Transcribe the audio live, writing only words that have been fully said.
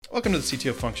Welcome to the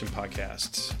CTO Function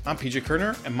Podcast. I'm PJ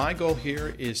Kerner, and my goal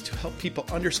here is to help people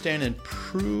understand and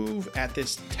improve at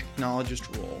this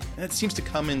technologist role. And it seems to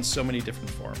come in so many different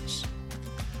forms.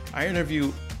 I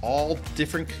interview all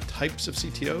different types of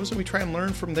CTOs, and we try and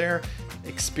learn from their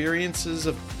experiences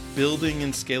of building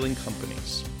and scaling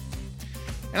companies.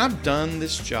 And I've done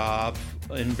this job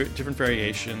in different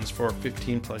variations for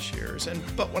 15 plus years.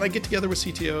 But when I get together with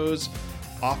CTOs,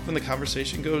 often the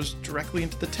conversation goes directly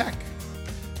into the tech.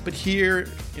 But here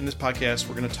in this podcast,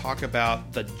 we're going to talk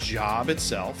about the job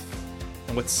itself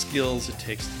and what skills it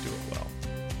takes to do it well.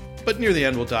 But near the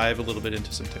end, we'll dive a little bit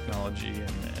into some technology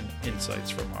and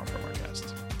insights from our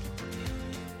guests.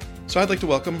 So I'd like to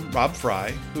welcome Rob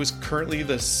Fry, who is currently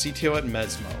the CTO at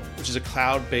Mezmo, which is a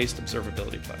cloud-based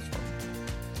observability platform.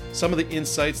 Some of the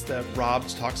insights that Rob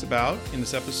talks about in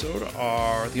this episode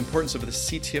are the importance of the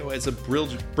CTO as a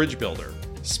bridge builder,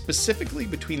 specifically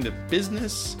between the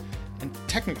business and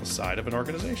technical side of an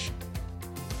organization.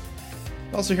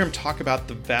 You'll also hear him talk about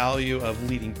the value of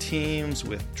leading teams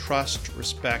with trust,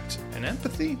 respect, and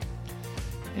empathy.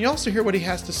 And you also hear what he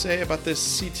has to say about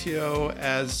this CTO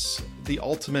as the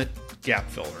ultimate gap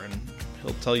filler, and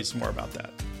he'll tell you some more about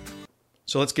that.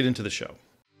 So let's get into the show.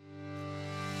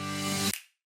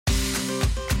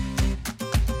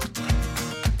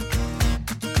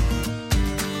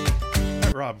 All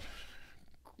right, Rob,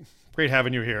 great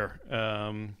having you here.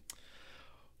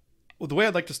 Well, the way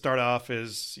I'd like to start off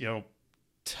is,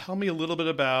 tell me a little bit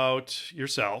about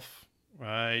yourself,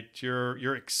 right?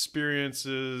 Your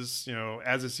experiences,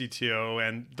 as a CTO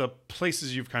and the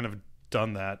places you've kind of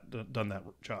done that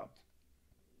job.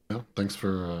 Yeah, thanks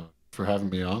for having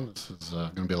me on. This is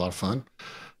going to be a lot of fun.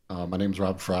 My name's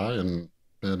Rob Fry, and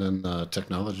been in the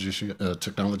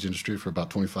technology industry for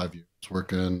about 25 years,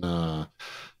 working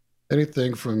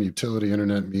anything from utility,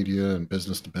 internet, media, and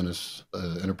business to business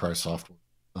enterprise software.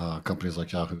 Companies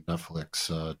like Yahoo, Netflix,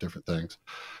 different things.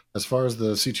 As far as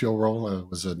the CTO role, I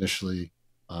was initially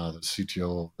the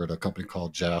CTO at a company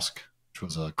called Jask, which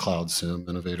was a cloud SIM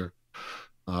innovator.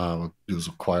 It was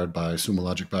acquired by Sumo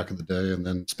Logic back in the day, and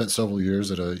then spent several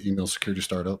years at an email security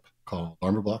startup called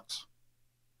Armorblocks.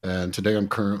 And today I'm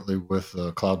currently with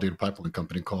a cloud data pipeline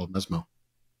company called Mezmo.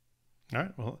 All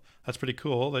right. Well, that's pretty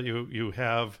cool that you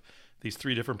have these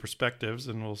three different perspectives,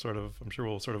 and I'm sure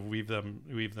we'll sort of weave them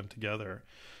together.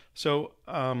 So,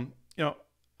 I've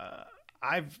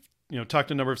talked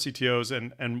to a number of CTOs,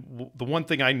 and the one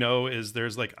thing I know is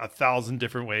there's like 1,000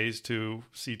 different ways to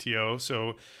CTO.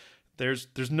 So there's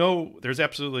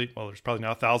probably now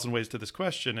 1,000 ways to this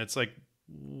question. It's like,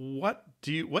 what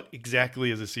exactly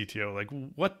is a CTO? Like,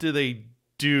 what do they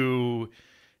do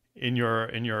in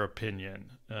your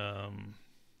opinion?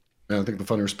 I think the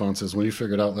funny response is, when you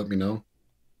figure it out, let me know.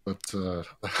 But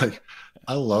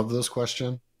I love this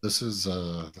question. This is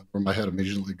where my head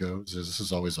immediately goes. This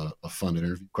is always a fun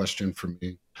interview question for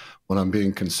me when I'm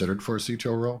being considered for a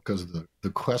CTO role, because the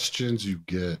questions you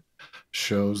get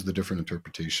shows the different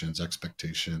interpretations,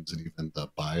 expectations, and even the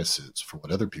biases for what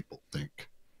other people think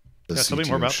the CTO tell me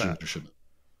more about should that. or shouldn't.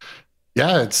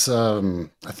 Yeah, it's I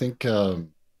think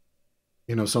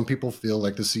some people feel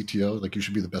like the CTO, like you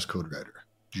should be the best code writer.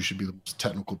 You should be the most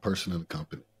technical person in the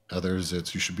company. Others,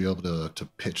 it's you should be able to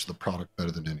pitch the product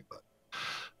better than anybody.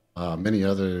 Many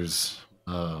others,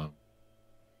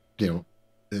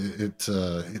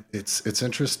 it's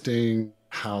interesting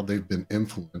how they've been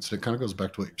influenced. It kind of goes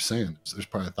back to what you're saying. There's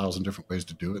probably 1,000 different ways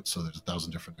to do it, so there's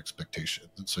 1,000 different expectations.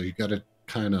 And so you got to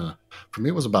kind of, for me,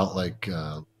 it was about like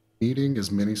meeting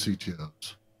as many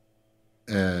CTOs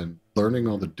and learning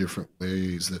all the different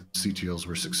ways that CTOs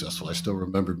were successful. I still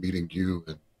remember meeting you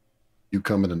and you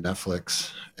coming to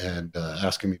Netflix and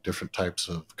asking me different types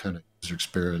of kind of user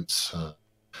experience,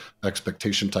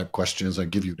 expectation type questions. I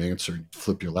give you an answer and you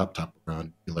flip your laptop around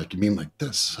and be like, you mean like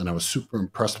this? And I was super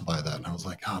impressed by that. And I was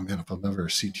like, oh man, if I'm ever a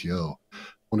CTO, I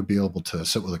want to be able to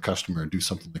sit with a customer and do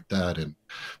something like that. And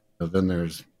then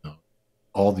there's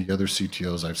all the other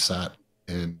CTOs I've sat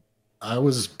in. I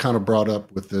was kind of brought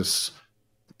up with this: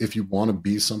 if you want to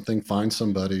be something, find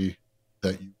somebody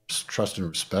that you trust and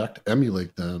respect,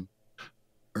 emulate them,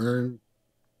 earn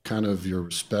kind of your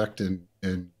respect and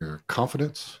your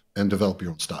confidence, and develop your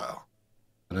own style.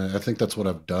 And I think that's what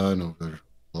I've done over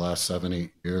the last 7-8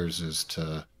 years, is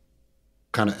to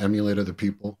kind of emulate other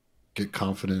people, get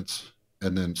confidence,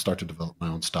 and then start to develop my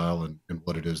own style and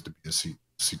what it is to be a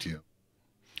CTO.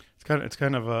 It's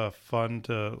kind of fun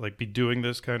to like be doing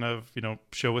this kind of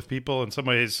show with people. In some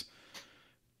ways,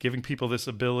 giving people this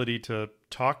ability to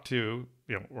talk to,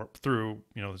 or through,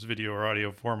 this video or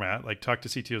audio format, like talk to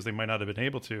CTOs they might not have been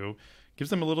able to, gives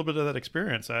them a little bit of that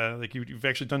experience. Like you've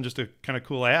actually done just a kind of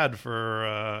cool ad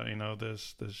for,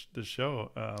 this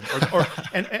show,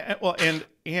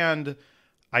 and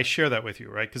I share that with you,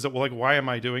 right? Because like, why am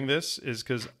I doing this? Is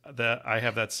because that I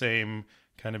have that same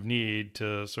kind of need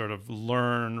to sort of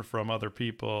learn from other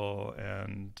people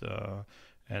and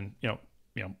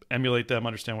emulate them,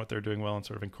 understand what they're doing well, and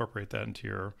sort of incorporate that into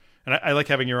your. And I like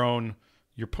having your own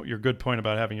your good point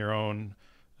about having your own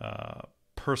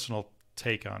personal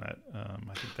take on it.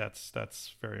 I think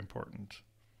that's very important.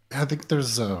 I think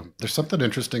there's something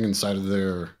interesting inside of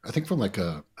there. I think from like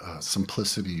a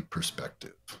simplicity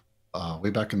perspective. Way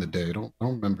back in the day, I don't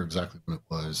remember exactly when it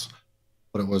was,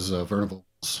 but it was Vernival's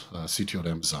CTO at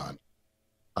Amazon.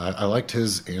 I liked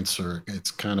his answer.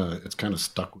 It's kind of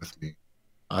stuck with me.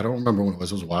 I don't remember when it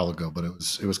was. It was a while ago, but it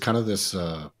was kind of this.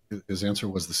 His answer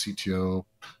was the CTO.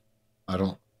 I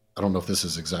don't know if this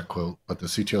is exact quote, but the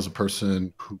CTO is a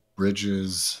person who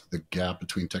bridges the gap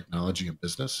between technology and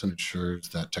business and ensures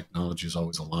that technology is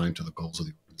always aligned to the goals of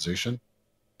the organization.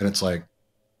 And it's like,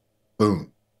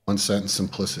 boom, one sentence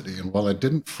simplicity. And while I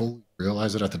didn't fully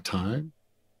realize it at the time,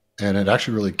 and it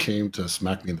actually really came to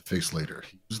smack me in the face later,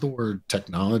 he used the word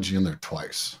technology in there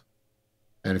twice.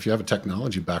 And if you have a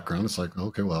technology background, it's like,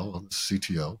 okay, well, I'm the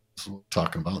CTO. This is what we're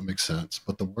talking about. It makes sense.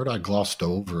 But the word I glossed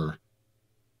over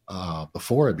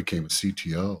before I became a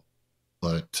CTO,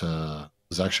 but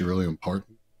was actually really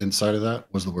important inside of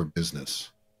that was the word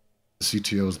business. The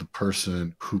CTO is the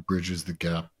person who bridges the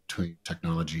gap between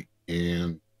technology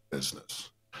and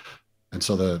business. And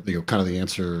so the kind of the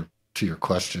answer to your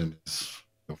question is,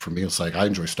 for me, it's like I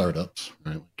enjoy startups.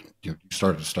 Right? Like, you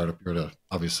started a startup.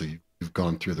 Obviously you've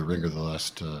gone through the ringer the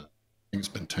last. I think it's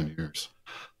been 10 years.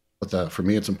 But that for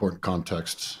me, it's important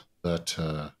context that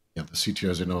the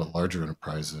CTOs I know at larger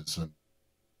enterprises and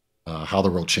how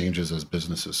the world changes as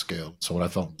businesses scale. So what I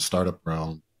felt in the startup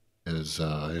realm is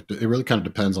it really kind of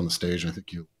depends on the stage. And I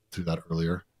think you threw that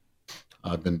earlier.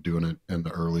 I've been doing it in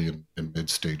the early and mid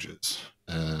stages.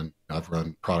 And I've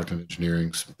run product and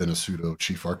engineering, been a pseudo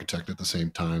chief architect at the same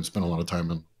time, spent a lot of time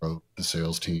on the road, the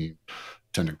sales team,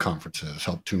 attended conferences,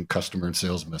 helped tune customer and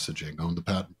sales messaging, owned the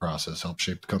patent process, helped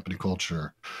shape the company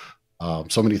culture.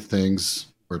 So many things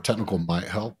where technical might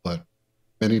help, but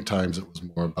many times it was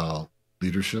more about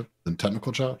leadership than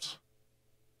technical jobs.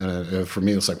 And for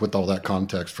me, it's like with all that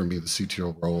context, for me, the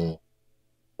CTO role,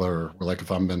 where like if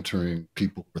I'm mentoring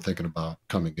people who are thinking about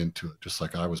coming into it, just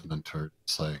like I was mentored,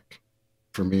 it's like,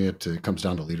 for me, it comes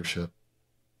down to leadership.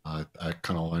 I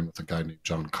kind of align with a guy named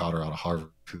John Cotter out of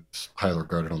Harvard, who's highly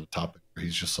regarded on the topic.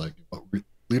 He's just like, what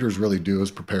leaders really do is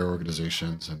prepare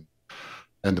organizations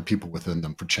and the people within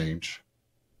them for change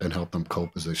and help them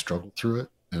cope as they struggle through it.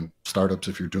 And startups,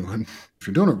 if you're doing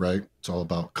it right, it's all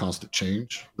about constant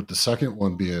change. But the second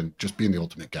one being the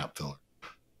ultimate gap filler,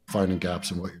 finding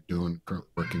gaps in what you're doing,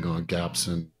 currently working on gaps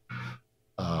in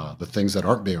the things that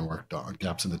aren't being worked on,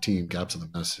 gaps in the team, gaps in the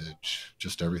message,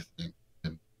 just everything.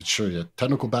 And sure, yeah,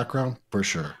 technical background for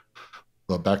sure.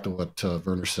 But back to what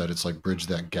Werner said, it's like bridge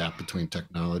that gap between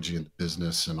technology and the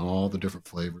business and all the different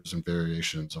flavors and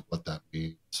variations of what that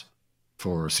means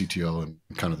for CTO and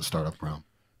kind of the startup realm.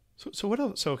 So what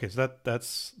else? So okay, so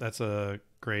that's a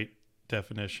great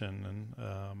definition,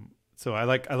 and so I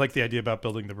like the idea about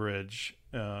building the bridge.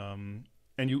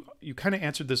 And you kind of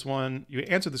answered this one. You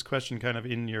answered this question kind of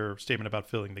in your statement about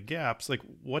filling the gaps. Like,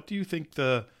 what do you think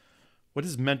what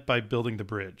is meant by building the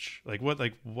bridge? Okay,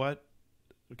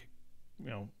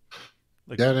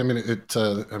 like. Yeah, I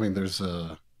mean, there's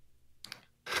a.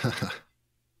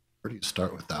 Where do you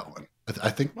start with that one? I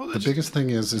think the biggest thing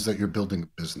is that you're building a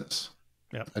business.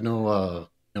 Yeah. I know.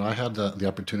 I had the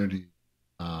opportunity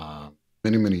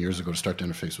many years ago to start to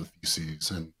interface with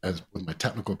VCs, and as with my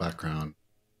technical background,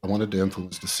 I wanted to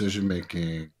influence decision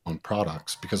making on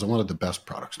products because I wanted the best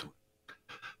products to win.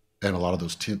 And a lot of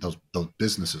those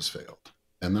businesses failed.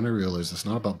 And then I realized it's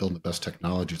not about building the best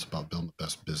technology; it's about building the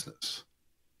best business.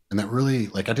 And that really,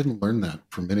 I didn't learn that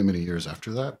for many years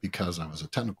after that because I was a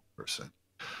technical person.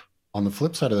 On the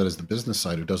flip side of that is the business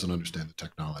side who doesn't understand the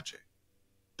technology.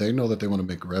 They know that they want to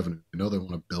make revenue. They know they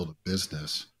want to build a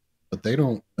business, but they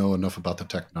don't know enough about the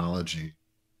technology,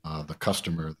 the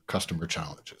customer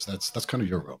challenges. That's kind of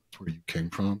your role. That's where you came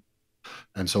from.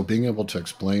 And so being able to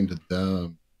explain to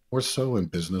them more so in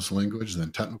business language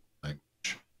than technical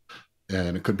language.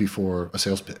 And it could be for a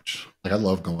sales pitch. Like I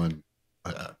love going,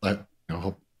 I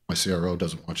hope my CRO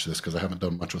doesn't watch this because I haven't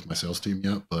done much with my sales team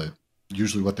yet, but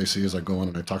usually what they see is I go in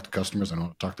and I talk to customers. I don't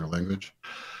want to talk their language.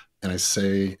 and I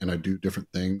say and I do different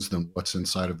things than what's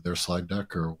inside of their slide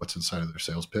deck or what's inside of their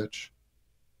sales pitch,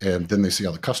 and then they see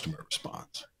how the customer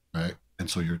responds, right? And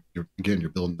so you're again, you're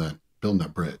building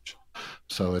that bridge.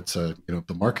 So it's the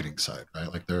marketing side,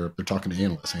 right? Like they're talking to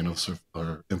analysts. Analysts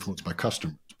are influenced by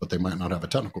customers, but they might not have a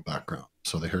technical background.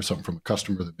 So they hear something from a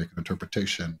customer, they make an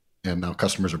interpretation, and now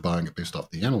customers are buying it based off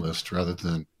the analyst rather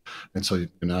than. And so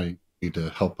now you need to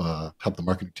help the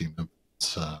marketing team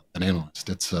influence an analyst.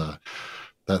 It's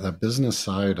that business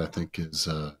side, I think, is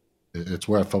it's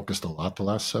where I focused a lot the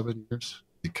last 7 years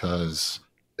because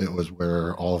it was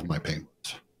where all of my pain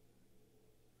was.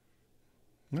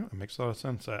 No, it makes a lot of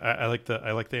sense. I like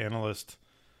the analyst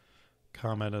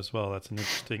comment as well. That's an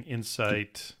interesting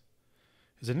insight.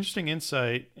 It's an interesting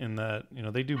insight in that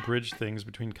they do bridge things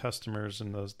between customers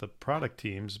and the product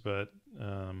teams, but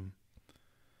the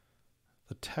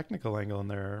technical angle in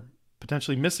there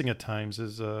potentially missing at times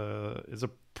is a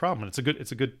problem. It's a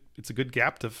good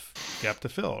gap to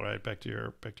fill. Right, back to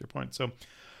your point. So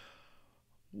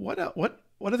what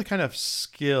are the kind of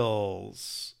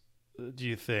skills do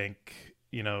you think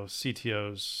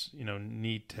CTOs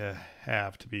need to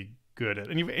have to be good at?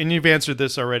 And you've answered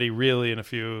this already, really, in a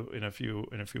few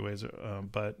ways.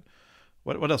 But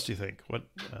what else do you think?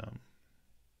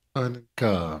 I think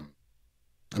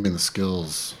the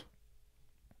skills.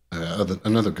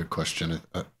 Another good question.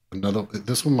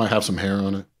 This one might have some hair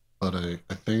on it, but I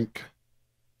think,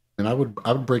 and I would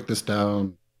break this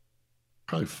down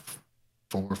probably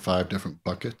 4 or 5 different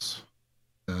buckets,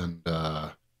 and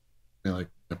like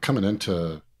coming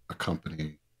into a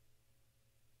company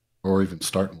or even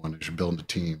starting one as you're building a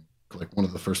team. Like one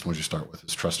of the first ones you start with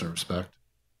is trust and respect.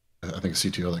 I think a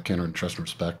CTO that can't earn trust and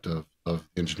respect of the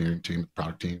engineering team, the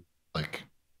product team, like,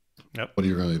 Yep. what are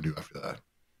you going to do after that?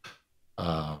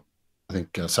 I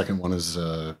think second one is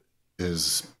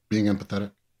being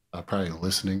empathetic, probably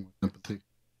listening with empathy.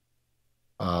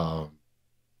 Um,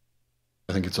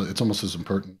 I think it's almost as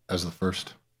important as the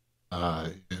first.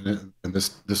 And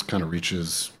this kind of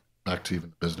reaches back to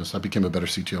even the business. I became a better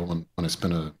CTO when I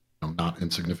spent a not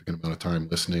insignificant amount of time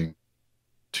listening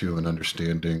to and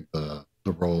understanding the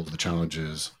roles, the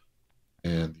challenges,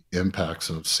 and the impacts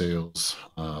of sales,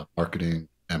 marketing,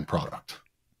 and product.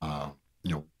 Uh,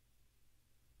 you know,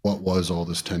 what was all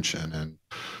this tension and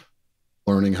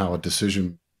learning how a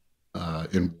decision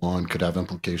in one could have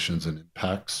implications and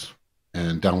impacts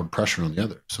and downward pressure on the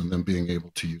others, and then being able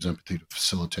to use empathy to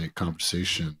facilitate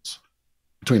conversations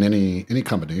between any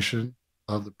combination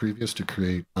of the previous to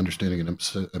create understanding and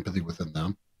empathy within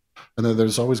them. And then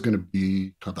there's always going to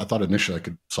be, I thought initially I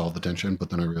could solve the tension, but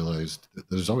then I realized that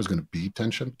there's always going to be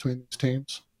tension between these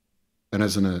teams. And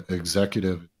as an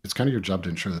executive, it's kind of your job to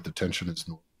ensure that the tension is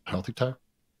normal, healthy type.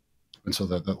 And so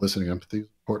that listening empathy is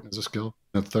important as a skill.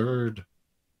 And the third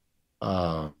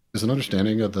is an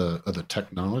understanding of the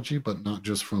technology, but not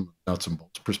just from a nuts and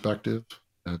bolts perspective.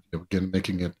 Again,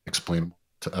 making it explainable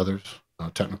to others,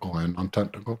 technical and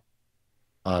non-technical.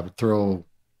 I would throw,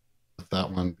 with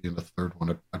that one being the third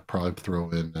one, I'd probably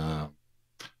throw in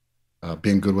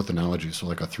being good with analogies. So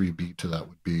like a 3B to that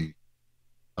would be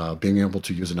being able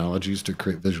to use analogies to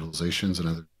create visualizations in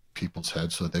other people's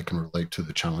heads so that they can relate to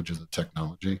the challenges of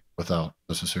technology without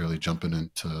necessarily jumping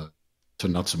into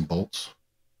nuts and bolts.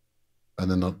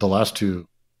 And then the last two,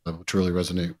 which really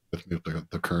resonate with me with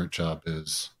the current job,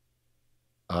 is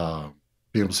being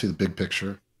able to see the big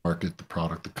picture, market, the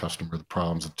product, the customer, the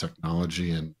problems, the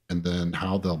technology, and then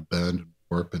how they'll bend and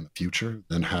work in the future.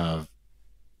 Then have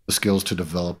the skills to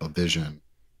develop a vision,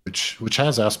 which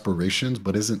has aspirations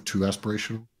but isn't too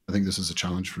aspirational. I think this is a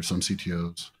challenge for some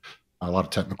CTOs. A lot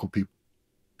of technical people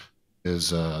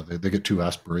is they get too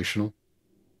aspirational.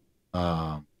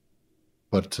 Um,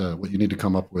 but what you need to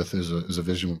come up with is a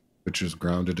vision which is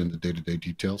grounded in the day-to-day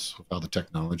details of how the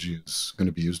technology is going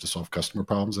to be used to solve customer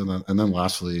problems. And then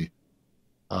lastly,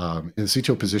 in the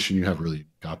CTO position, you have really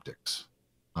unique optics.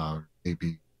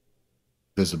 Maybe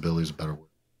visibility is a better word.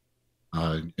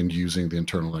 And using the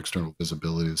internal external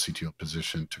visibility of the CTO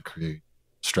position to create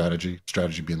strategy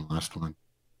being the last one,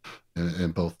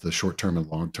 and both the short-term and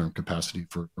long-term capacity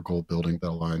for goal building that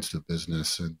aligns to the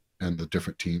business and the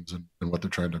different teams and what they're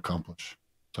trying to accomplish.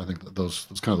 So I think that those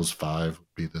kind of those 5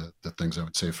 would be the things I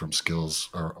would say from skills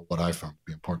are what I found to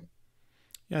be important.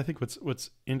 Yeah, I think what's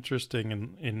interesting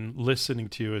in listening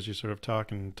to you as you sort of talk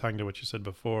and talking to what you said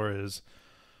before is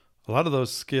a lot of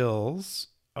those skills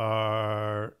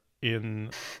are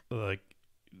in like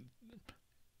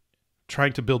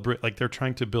trying to build like they're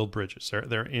trying to build bridges.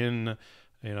 They're in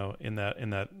in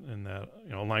that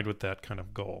aligned with that kind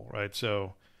of goal, right?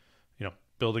 So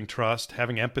building trust,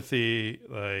 having empathy,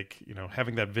 like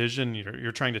having that vision.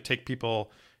 You're trying to take people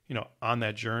on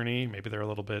that journey, maybe they're a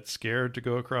little bit scared to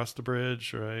go across the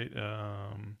bridge, right?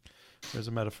 There's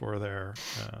a metaphor there.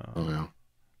 Oh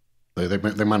yeah, they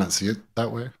might not see it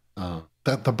that way.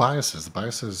 That the biases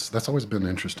that's always been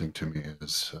interesting to me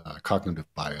is cognitive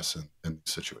bias in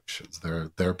these situations.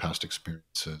 Their past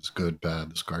experiences, good, bad,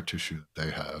 the scar tissue that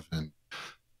they have, and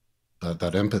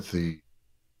that empathy.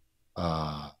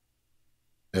 Uh,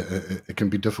 it can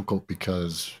be difficult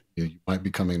because you might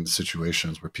be coming in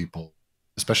situations where people,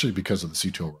 especially because of the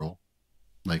CTO role,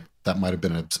 like that might have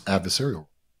been an adversarial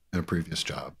in a previous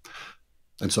job.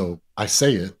 And so I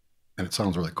say it, and it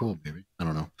sounds really cool, maybe. I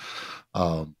don't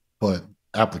know. But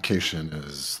the application of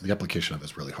it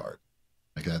is really hard.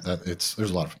 Like that it's there's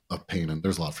a lot of pain and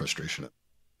there's a lot of frustration.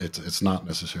 It's not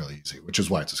necessarily easy, which is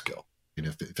why it's a skill. I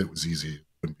mean, if it was easy, it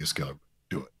wouldn't be a skill. I would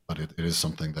do it, but it is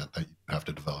something that you have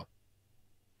to develop.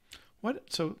 What?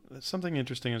 So something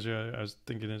interesting I was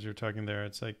thinking as you're talking there.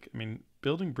 It's like, I mean,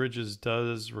 building bridges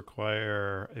does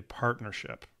require a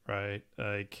partnership, right?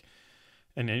 Like,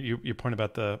 and you point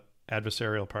about the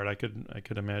adversarial part. I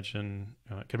could imagine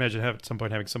at some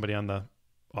point having somebody on the.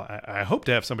 Well, I hope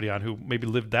to have somebody on who maybe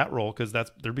lived that role, because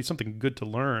there'd be something good to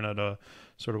learn at a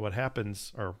sort of what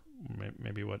happens, or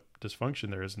maybe what dysfunction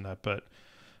there is in that. But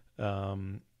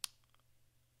um,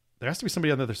 there has to be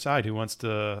somebody on the other side who wants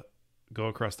to go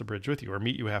across the bridge with you or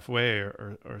meet you halfway,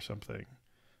 or something.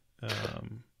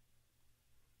 Um,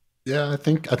 Yeah, I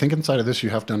think inside of this you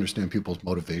have to understand people's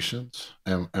motivations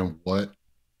and what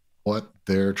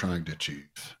they're trying to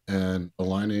achieve, and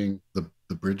aligning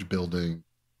the bridge building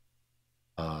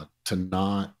to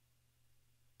not.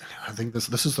 I think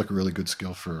this is like a really good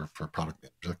skill for product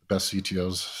managers. Like the best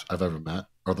CTOs I've ever met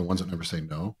are the ones that never say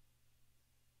no,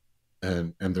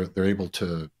 and they're able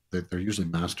to. They're usually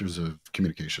masters of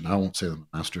communication. I won't say I'm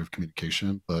a master of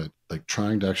communication, but like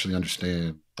trying to actually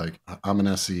understand. Like I'm an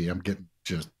SE, I'm getting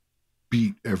just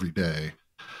beat every day,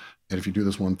 and if you do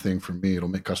this one thing for me, it'll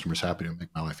make customers happy. It'll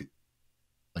make my life easy.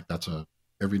 Like that's a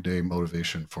everyday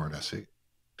motivation for an SE.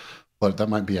 But that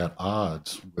might be at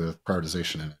odds with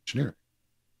prioritization and engineering.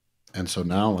 And so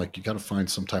now, like, you got to find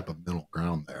some type of middle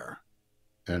ground there.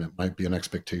 And it might be an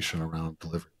expectation around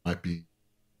delivery. It might be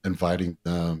inviting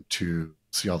them to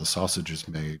see how the sausage is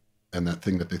made. And that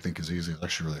thing that they think is easy is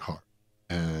actually really hard.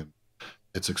 And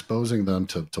it's exposing them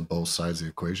to both sides of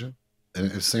the equation.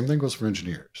 And the same thing goes for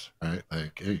engineers, right?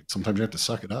 Like, hey, sometimes you have to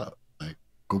suck it up. Like,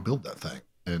 go build that thing.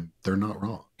 And they're not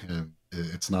wrong. And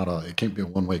it can't be a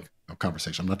one way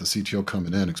conversation. I'm not the CTO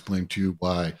coming in explaining to you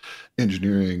why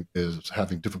engineering is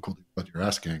having difficulty with what you're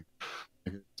asking.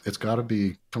 It's got to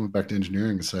be coming back to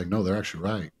engineering and saying, no, they're actually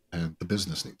right. And the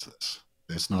business needs this.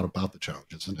 It's not about the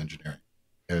challenges in engineering.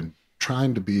 And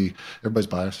trying to be, everybody's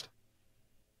biased,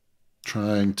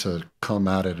 trying to come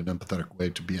at it in an empathetic way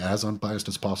to be as unbiased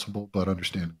as possible, but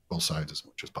understanding both sides as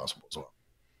much as possible as well.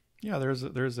 yeah,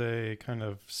 there's a kind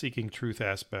of seeking truth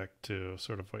aspect to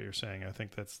sort of what you're saying. I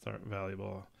think that's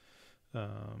valuable.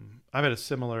 I've had a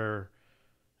similar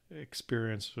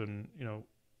experience when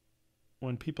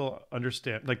people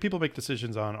understand, like, people make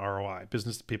decisions on ROI.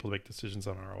 Business people make decisions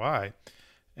on ROI,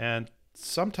 and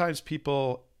sometimes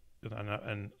people,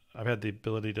 and I've had the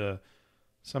ability to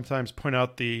sometimes point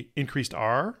out the increased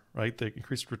R, right, the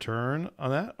increased return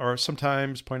on that, or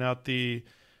sometimes point out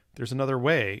there's another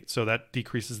way, so that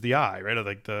decreases the I, right,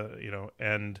 like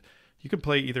and you can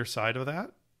play either side of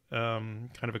that kind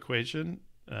of equation,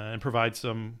 and provide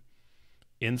some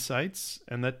insights,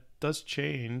 and that does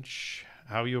change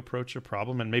how you approach a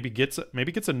problem, and maybe gets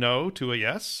a no to a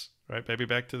yes, right? Maybe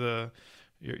back to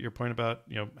your point about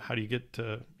how do you get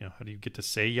to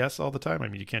say yes all the time? I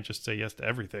mean, you can't just say yes to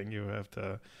everything. You have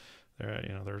to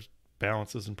there's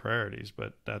balances and priorities,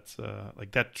 but that's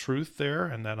like that truth there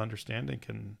and that understanding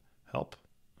can help.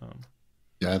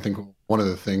 Yeah, I think one of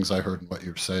the things I heard in what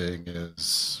you're saying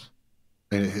is,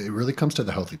 and it really comes to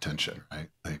the healthy tension, right?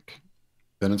 Like,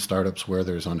 been in startups where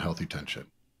there's unhealthy tension,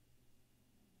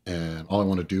 and all I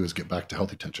want to do is get back to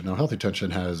healthy tension. Now, healthy tension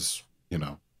has, a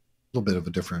little bit of a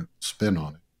different spin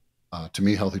on it. To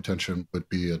me, healthy tension would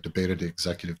be a debated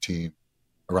executive team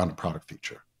around a product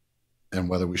feature and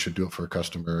whether we should do it for a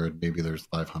customer. And maybe there's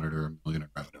 500 or a million in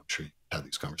revenue. I'm sure you have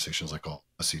these conversations like all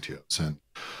CTOs, and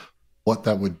what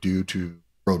that would do to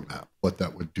roadmap, what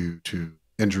that would do to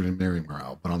engineering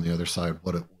morale, but on the other side,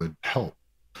 what it would help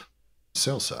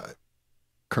sales side,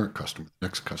 current customer,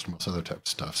 next customer, this other type of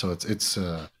stuff. So it's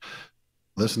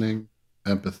listening,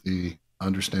 empathy,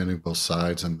 understanding both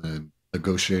sides, and then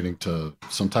negotiating to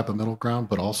some type of middle ground.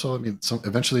 But also, I mean,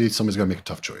 eventually somebody's got to make a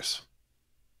tough choice,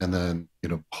 and then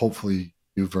hopefully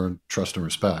you've earned trust and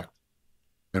respect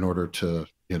in order to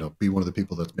be one of the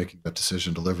people that's making that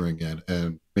decision, delivering it,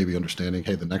 and maybe understanding,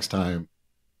 hey, the next time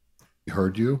we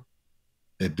heard you,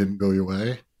 it didn't go your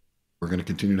way. We're going to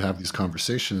continue to have these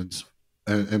conversations,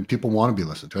 and people want to be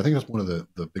listened to. I think that's one of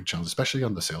the big challenges, especially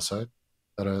on the sales side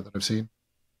that I've seen,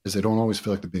 is they don't always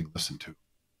feel like they're being listened to.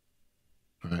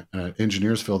 Right?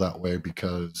 Engineers feel that way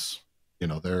because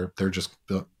they're just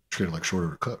treated like short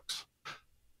order cooks.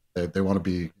 They want to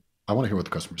be. I want to hear what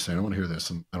the customer's saying. I want to hear this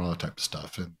and all that type of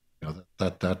stuff. And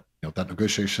that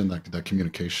negotiation, that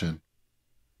communication,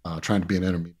 trying to be an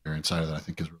intermediary inside of that, I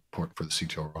think is really important for the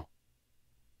CTO role.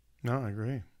 No, I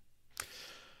agree.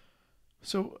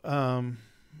 So,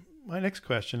 my next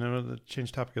question, I'm going to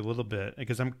change topic a little bit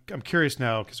because I'm curious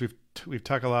now because we've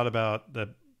talked a lot about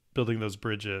the building those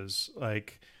bridges.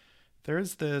 Like,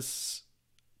 there's this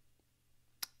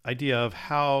idea of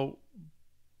how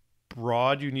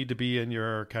broad you need to be in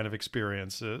your kind of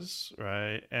experiences,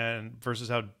 right? And versus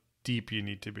how deep you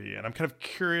need to be. And I'm kind of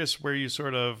curious where you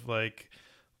sort of like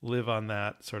live on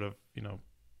that sort of,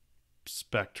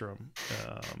 spectrum.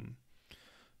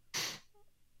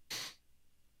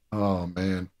 Oh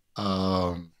man,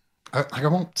 I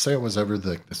won't say I was ever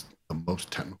the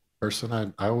most technical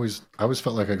person. I always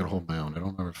felt like I could hold my own. I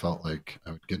don't ever felt like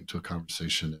I would get into a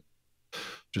conversation and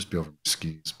just be over my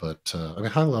skis. But I mean,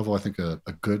 high level, I think a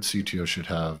good CTO should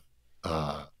have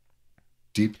uh,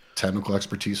 deep technical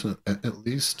expertise, at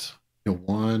least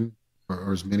one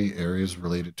or as many areas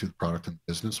related to the product and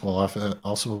business, while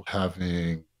also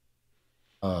having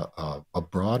a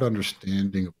broad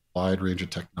understanding of a wide range of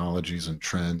technologies and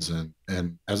trends,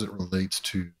 and as it relates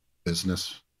to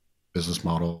business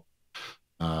model.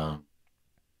 Um,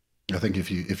 I think if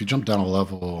you jump down a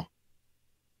level,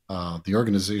 the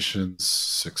organization's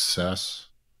success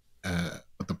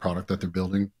with the product that they're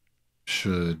building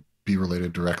should be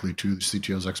related directly to the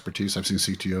CTO's expertise. I've seen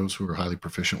CTOs who are highly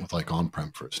proficient with like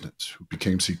on-prem, for instance, who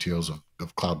became CTOs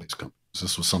of cloud-based companies.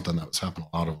 This was something that was happening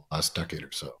a lot over the last decade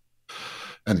or so.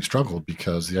 And they struggled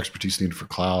because the expertise needed for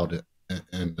cloud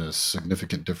and the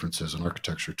significant differences in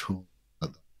architecture tool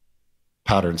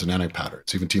patterns and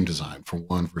anti-patterns, even team design for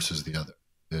one versus the other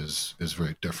is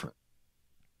very different.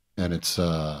 And it's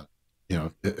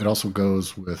it also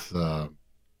goes with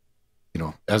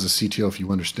as a CTO, if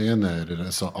you understand that, it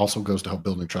also goes to help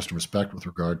building trust and respect with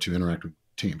regard to interacting with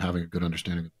the team, having a good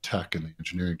understanding of the tech and the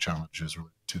engineering challenges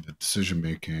related to the decision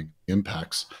making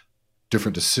impacts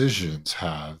different decisions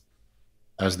have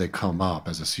as they come up.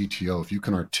 As a CTO, if you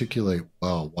can articulate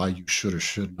well why you should or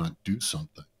should not do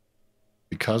something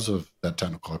because of that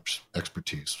technical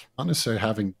expertise, not necessarily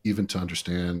having even to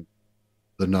understand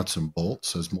the nuts and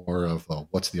bolts as more of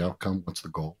what's the outcome, what's the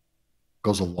goal,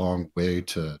 goes a long way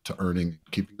to earning and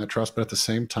keeping that trust. But at the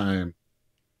same time,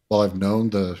 while I've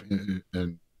known I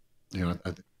think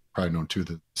probably known too,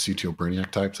 the CTO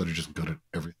brainiac types that are just good at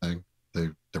everything.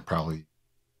 They're probably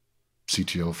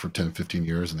CTO for 10, 15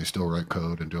 years and they still write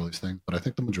code and do all these things. But I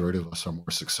think the majority of us are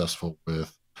more successful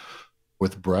with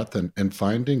breadth and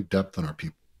finding depth in our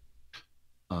people.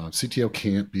 CTO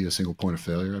can't be a single point of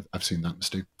failure. I've seen that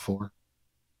mistake before.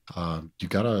 You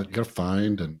gotta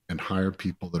find and hire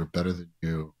people that are better than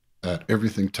you at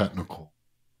everything technical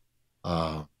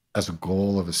as a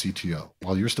goal of a CTO,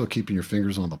 while you're still keeping your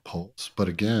fingers on the pulse. But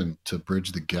again, to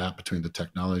bridge the gap between the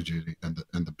technology and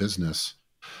the business,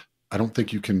 I don't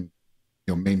think you can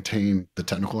maintain the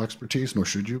technical expertise, nor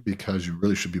should you, because you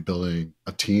really should be building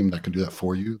a team that can do that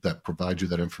for you, that provides you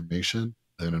that information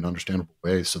in an understandable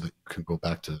way, so that you can go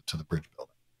back to the bridge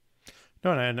building.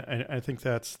 No, and I think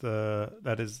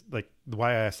that is like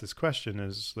why I asked this question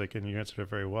is like, and you answered it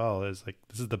very well. Is like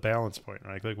this is the balance point,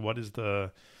 right? Like what is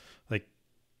the like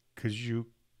because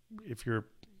if you're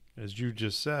as you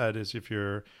just said is if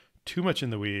you're too much in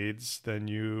the weeds, then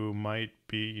you might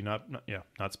be not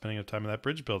spending enough time in that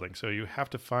bridge building. So you have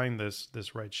to find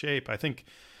this right shape. I think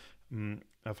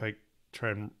if I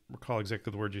try and recall exactly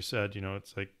the word you said,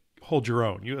 it's like hold your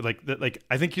own. You like that. Like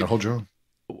I think you hold your own.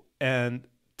 And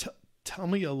tell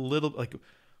me a little like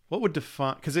what would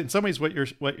define, because in some ways okay,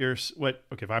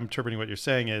 if I'm interpreting what you're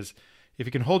saying is if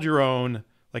you can hold your own,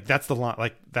 like that's the line,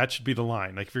 like that should be the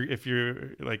line. Like if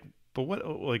you're like, but what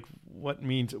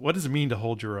does it mean to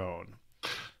hold your own?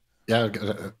 Yeah,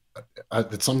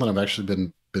 it's something I've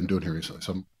actually been doing here recently.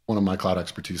 So one of my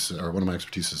expertise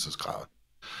is cloud.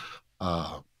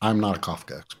 I'm not a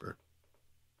Kafka expert,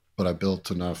 but I built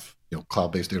enough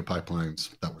cloud-based data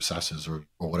pipelines that were SaaSes or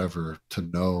whatever to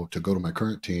know to go to my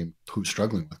current team who's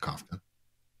struggling with Kafka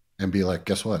and be like,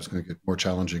 guess what? It's going to get more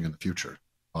challenging in the future.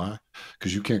 Why?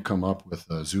 Because you can't come up with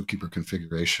a Zookeeper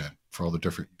configuration for all the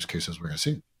different use cases we're going to see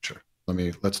in the future.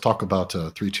 Let's talk about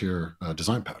a 3-tier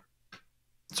design pattern.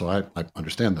 So I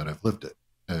understand that. I've lived it.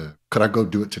 Could I go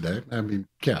do it today? I mean,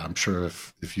 yeah, I'm sure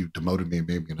if you demoted me and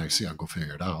made me an IC, I'll go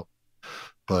figure it out.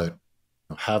 But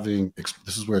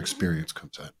this is where experience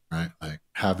comes in, right? Like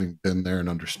having been there and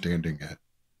understanding it,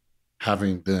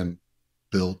 having then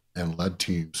built and led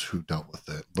teams who dealt with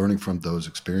it, learning from those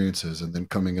experiences, and then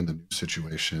coming into new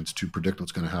situations to predict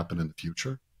what's going to happen in the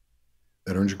future.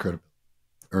 It earns your credibility,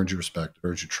 earns your respect,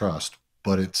 earns your trust.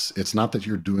 But it's not that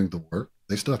you're doing the work;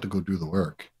 they still have to go do the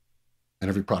work, and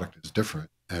every product is different.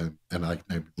 And I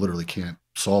literally can't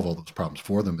solve all those problems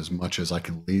for them as much as I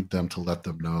can lead them to let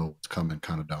them know what's coming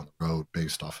kind of down the road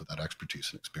based off of that expertise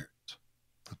and experience.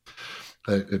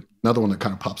 Another one that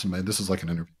kind of pops in my head. This is like an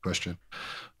interview question.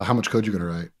 How much code you going to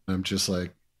write? And I'm just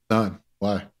like, none.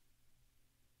 Why?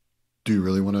 Do you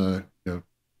really want to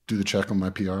do the check on my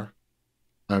PR?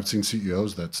 I've seen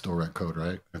CEOs that still write code,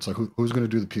 right? It's like, who's going to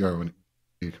do the PR when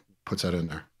he puts that in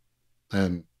there?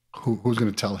 And who's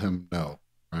going to tell him no,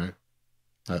 right?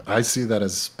 I see that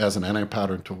as an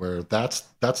anti-pattern to where that's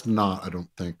not, I don't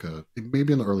think,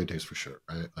 maybe in the early days for sure,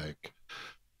 right? Like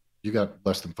you got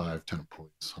less than 5, 10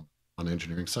 employees on the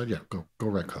engineering side, yeah, go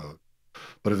write code.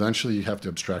 But eventually you have to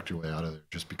abstract your way out of there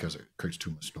just because it creates too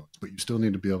much noise. But you still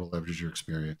need to be able to leverage your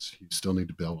experience. You still need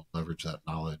to be able to leverage that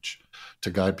knowledge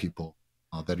to guide people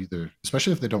that either,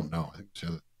 especially if they don't know. I think so,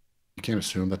 you can't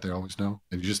assume that they always know.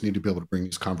 And you just need to be able to bring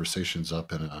these conversations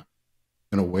up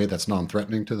in a way that's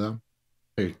non-threatening to them.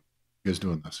 Hey, you guys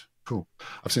doing this? Cool.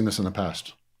 I've seen this in the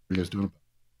past. What are you guys doing?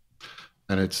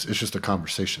 And it's just a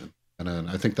conversation. And then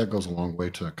I think that goes a long way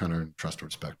to kind of trust and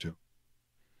respect too.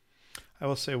 I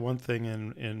will say one thing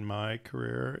in my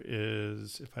career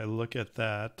is if I look at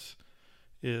that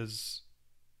is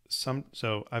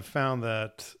so I've found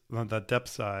that on that depth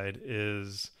side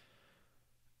is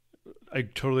I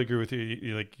totally agree with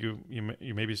you.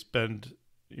 You maybe spend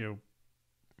you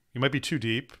might be too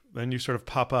deep, then you sort of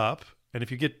pop up, and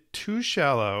if you get too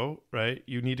shallow, right,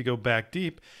 you need to go back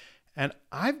deep. And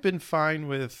I've been fine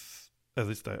with at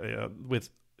least with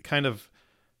kind of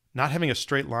not having a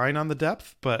straight line on the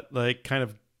depth, but like kind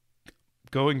of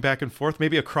going back and forth,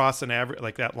 maybe across an average,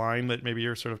 like that line that maybe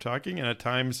you're sort of talking, and at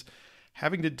times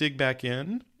having to dig back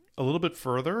in a little bit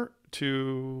further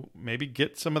to maybe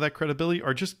get some of that credibility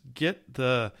or just get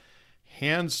the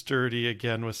hands sturdy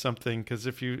again with something. Because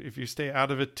if you stay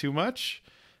out of it too much,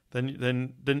 then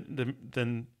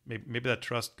maybe that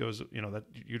trust goes. That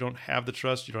you don't have the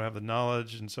trust, you don't have the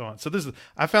knowledge, and so on. So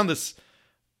I found this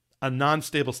a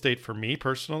non-stable state for me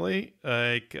personally,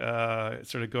 like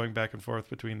sort of going back and forth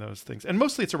between those things, and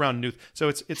mostly it's around new. So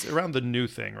it's around the new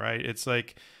thing, right? It's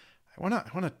like I want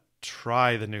to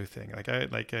try the new thing,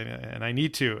 and I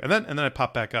need to, and then I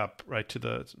pop back up right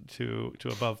to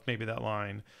above maybe that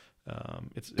line.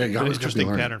 It's an interesting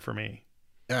pattern for me.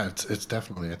 Yeah, it's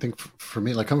definitely. I think for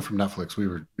me, like coming from Netflix, we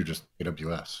were just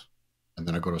AWS, and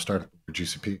then I go to a startup for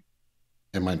GCP,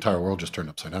 and my entire world just turned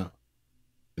upside down.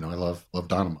 I love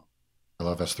Dynamo. I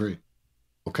love S3.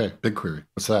 Okay, BigQuery.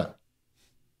 What's that?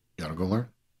 You gotta go learn.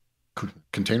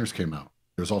 Containers came out.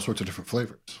 There's all sorts of different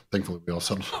flavors. Thankfully, we all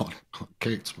settled on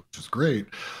Kate's, which is great,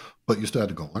 but you still had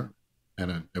to go learn.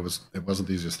 And it wasn't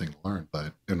the easiest thing to learn.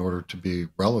 But in order to be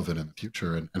relevant in the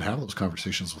future and have those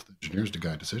conversations with engineers to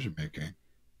guide decision making,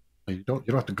 you don't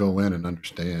have to go in and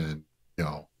understand,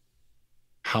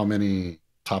 how many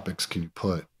topics can you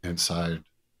put inside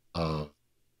of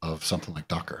something like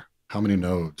Docker? How many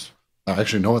nodes? I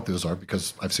actually know what those are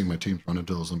because I've seen my teams run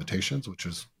into those limitations, which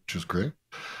is great.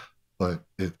 But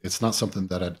it's not something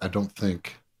that I don't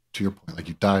think, to your point, like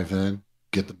you dive in,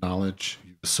 get the knowledge,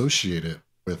 you associate it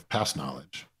with past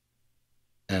knowledge,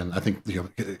 and I think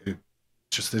it's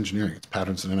just engineering. It's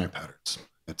patterns and anti-patterns.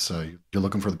 It's you're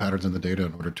looking for the patterns in the data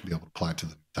in order to be able to apply it to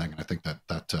the thing, and I think that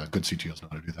good CTOs know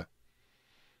how to do that.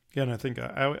 Yeah, and I think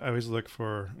I always look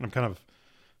for, and I'm kind of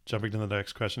jumping to the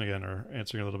next question again or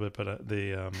answering a little bit, but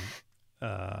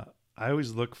I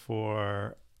always look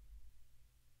for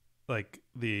like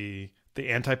the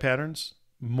anti-patterns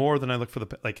more than I look for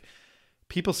like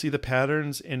people see the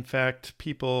patterns. In fact,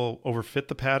 people overfit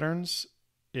the patterns.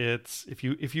 It's if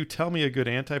you tell me a good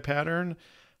anti-pattern,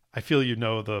 I feel you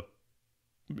know the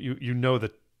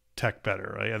tech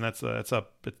better, right? And that's a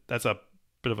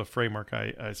bit of a framework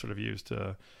I sort of use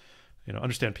to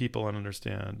understand people and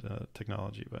understand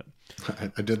technology. But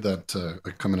I did that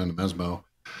coming into Mezmo.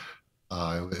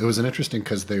 It was an interesting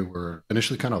because they were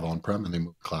initially kind of on-prem and they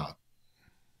moved cloud.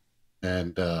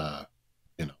 And,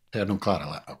 they had no cloud.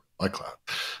 I like cloud.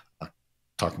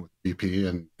 Talking with VP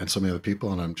and some of the other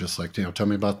people, and I'm just like, tell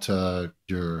me about how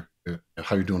you're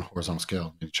doing horizontal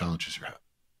scale, any challenges you're having.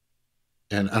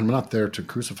 And I'm not there to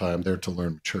crucify. I'm there to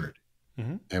learn maturity.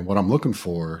 Mm-hmm. And what I'm looking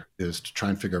for is to try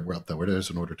and figure out what it is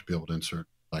in order to be able to insert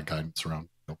like guidance around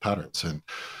patterns. And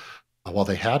while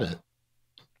they had it,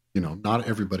 not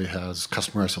everybody has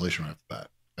customer isolation right off the bat.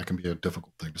 That can be a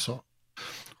difficult thing to solve.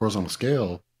 Horizontal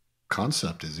scale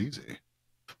concept is easy,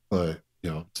 but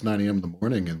it's 9 a.m. in the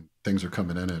morning and things are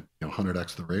coming in at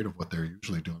 100x the rate of what they're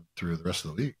usually doing through the rest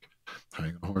of the week. How are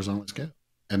you going to horizontally scale?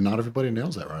 And not everybody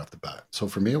nails that right off the bat. So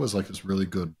for me, it was like this really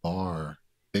good bar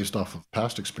based off of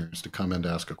past experience to come in to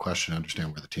ask a question,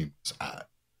 understand where the team was at,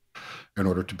 in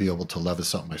order to be able to level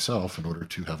this up myself, in order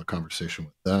to have a conversation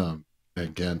with them, and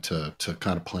again to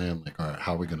kind of plan like, all right,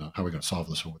 how are we gonna solve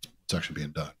this, or what's actually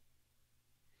being done.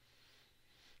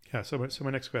 Yeah. So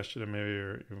my next question, and maybe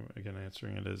you're again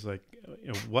answering it, is like,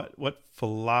 what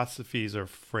philosophies or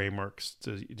frameworks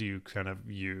do you kind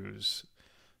of use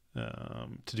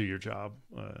to do your job?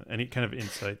 Any kind of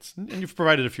insights? And you've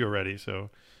provided a few already. So,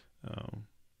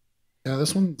 Yeah,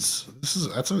 that's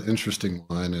an interesting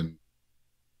one, and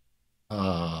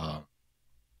uh,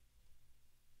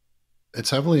 it's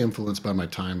heavily influenced by my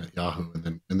time at Yahoo,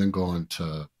 and then going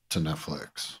to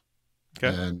Netflix,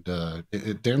 okay. and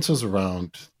it dances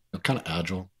around kind of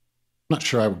agile. I'm not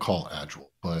sure I would call it agile,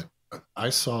 but I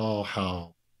saw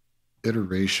how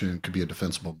iteration could be a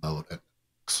defensible mode at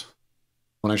Netflix.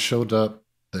 When I showed up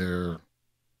there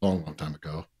long time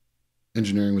ago,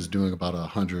 engineering was doing about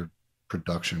 100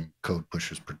 production code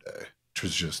pushes per day, which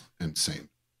was just insane.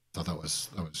 I thought that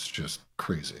was just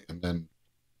crazy. And then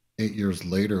 8 years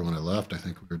later, when I left, I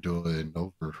think we were doing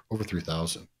over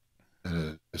 3,000.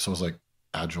 And so it was like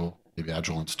agile, maybe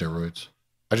agile on steroids.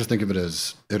 I just think of it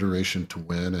as iteration to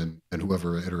win, and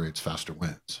whoever iterates faster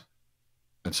wins.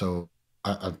 And so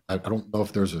I don't know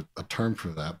if there's a term for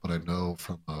that, but I know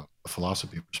from a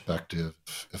philosophy perspective,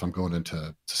 if I'm going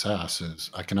into SaaS,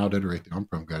 is I can out iterate the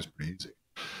on-prem guys pretty easy,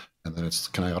 and then it's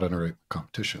can I out iterate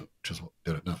competition, which is what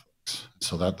we did at Netflix.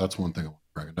 So that's one thing I want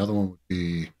to bring. Another one would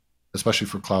be, especially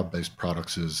for cloud-based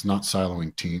products, is not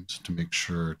siloing teams to make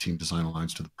sure team design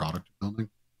aligns to the product building,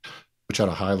 which at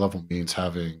a high level means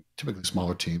having typically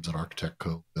smaller teams that architect,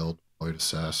 code, build, deploy,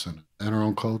 assess, and our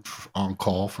own code on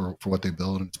call for what they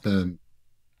build. And it's been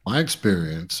my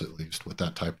experience, at least with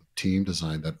that type of team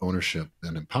design, that ownership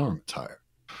and empowerment is higher.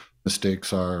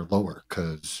 Mistakes are lower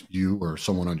because you or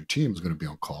someone on your team is going to be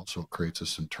on call. So it creates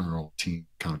this internal team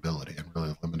accountability and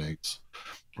really eliminates,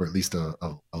 or at least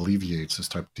alleviates this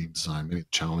type of team design, many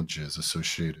challenges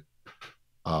associated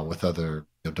with other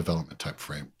development type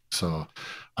frameworks. So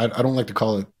I don't like to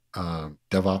call it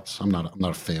DevOps. I'm not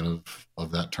a fan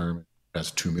of that term. It has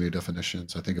too many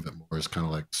definitions. I think of it more as kind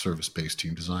of like service based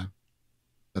team design.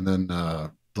 And then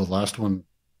the last one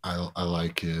I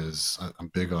like is I'm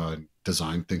big on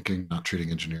design thinking, not treating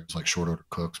engineers like short order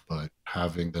cooks, but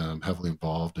having them heavily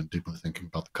involved and deeply thinking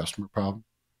about the customer problem.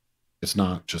 It's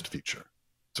not just a feature;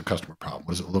 it's a customer problem.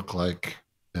 What does it look like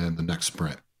in the next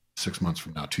sprint, 6 months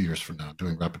from now, 2 years from now?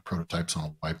 Doing rapid prototypes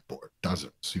on a whiteboard,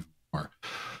 dozens, even more,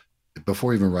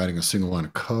 before even writing a single line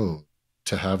of code.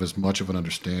 To have as much of an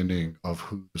understanding of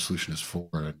who the solution is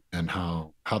for, and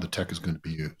how the tech is going to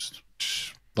be used.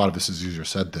 Which, a lot of this is easier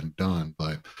said than done,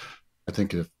 but I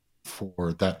think if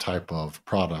for that type of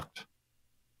product,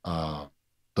 uh,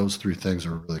 those three things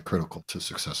are really critical to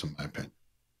success, in my opinion.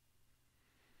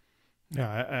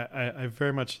 Yeah, I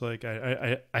very much like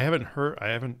I haven't heard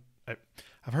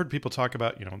I've heard people talk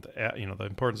about the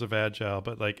importance of agile,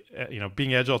 but like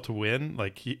being agile to win,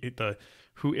 like the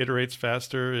who iterates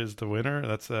faster is the winner.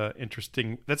 That's a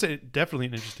interesting. That's definitely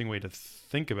an interesting way to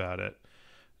think about it.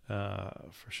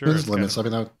 For sure, There's it's kind limits. of I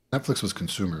mean, Netflix was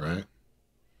consumer, right?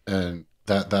 And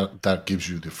that gives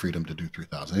you the freedom to do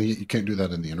 3,000. And you can't do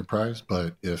that in the enterprise,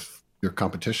 but if your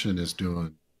competition is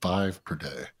doing 5 per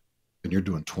day and you're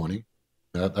doing 20,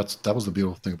 that was the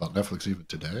beautiful thing about Netflix even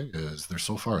today is they're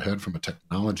so far ahead from a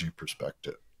technology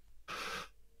perspective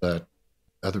that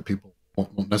other people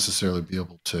won't necessarily be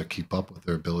able to keep up with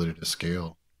their ability to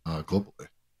scale globally.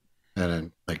 And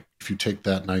then, like if you take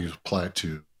that now you apply it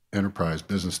to enterprise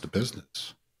business to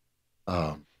business,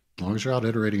 as long as you're out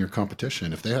iterating your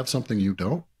competition, if they have something you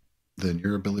don't, then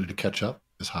your ability to catch up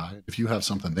is high. If you have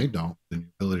something they don't, then your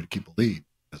ability to keep a lead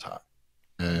is high.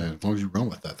 yeah. And as long as you run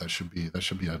with that, that should be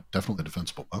a definitely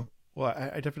defensible mode. Well,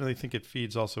 I definitely think it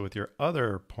feeds also with your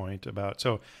other point about.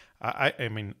 So I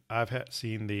mean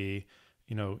seen the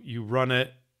you run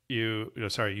it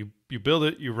sorry you build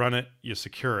it, you run it, you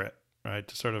secure it, right,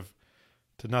 to sort of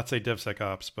to not say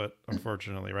DevSecOps, but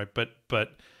unfortunately, right?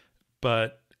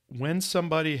 But when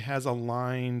somebody has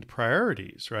aligned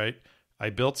priorities, right? I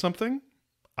built something,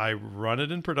 I run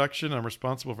it in production. I'm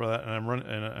responsible for that, and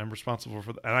I'm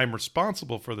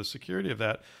responsible for the security of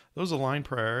that. Those align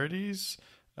priorities.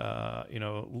 I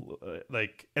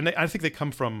think they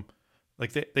come from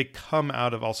they come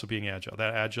out of also being agile.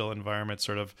 That agile environment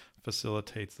sort of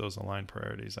facilitates those aligned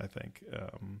priorities. I think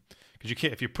because you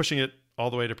can't if you're pushing it all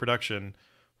the way to production.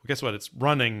 Well, guess what? It's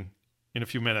running in a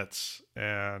few minutes,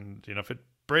 and if it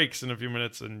breaks in a few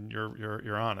minutes, and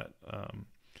you're on it.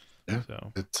 Yeah,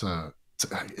 So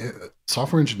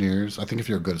software engineers. I think if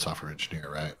you're a good software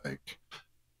engineer, right, like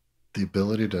the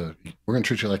ability to, we're going to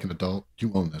treat you like an adult.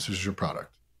 You own this. This is your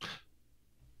product.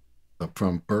 But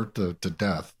from birth to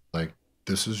death, like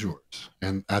this is yours.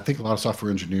 And I think a lot of software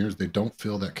engineers, they don't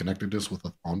feel that connectedness with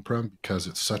on-prem because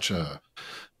it's such a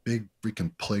big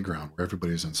freaking playground where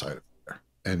everybody's inside of there.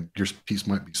 And your piece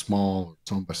might be small or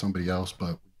it's owned by somebody else, but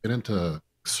when you get into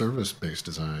service-based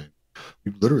design,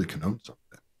 you literally can own something.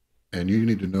 And you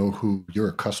need to know who you're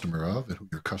a customer of and who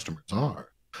your customers are.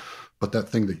 But that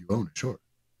thing that you own is yours.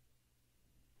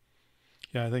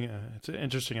 yeah, I think it's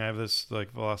interesting. I have this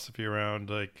philosophy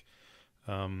around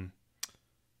um,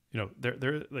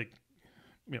 they're like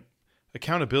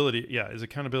accountability. Yeah, is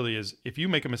accountability is if you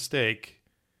make a mistake,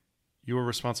 you are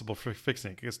responsible for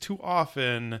fixing it. Because too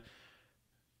often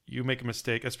you make a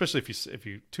mistake, especially if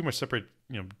you too much separate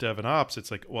dev and ops.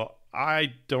 It's like, well,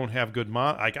 I don't have good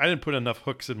I didn't put enough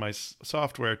hooks in my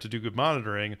software to do good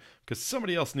monitoring because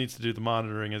somebody else needs to do the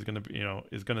monitoring is going to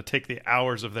is going to take the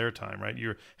hours of their time, right?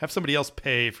 You have somebody else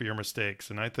pay for your mistakes,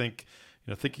 and I think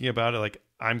thinking about it like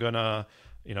I'm gonna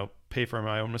pay for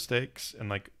my own mistakes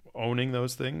and owning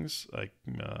those things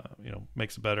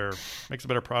makes a better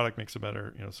product, makes a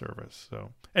better service.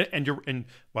 So and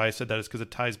why I said that is because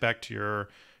it ties back to your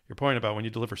point about when you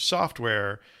deliver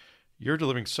software, you're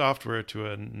delivering software to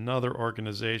another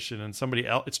organization and somebody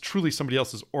else. It's truly somebody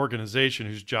else's organization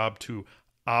whose job to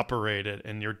operate it,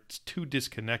 and you're too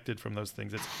disconnected from those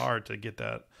things. It's hard to get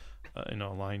that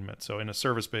alignment. So in a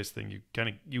service-based thing,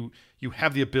 you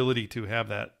have the ability to have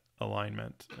that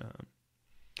alignment.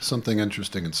 Something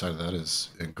interesting inside of that is,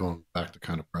 and going back to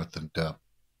kind of breadth and depth,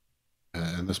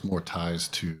 and this more ties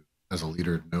to as a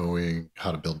leader knowing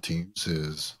how to build teams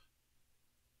is,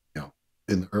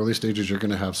 in the early stages, you're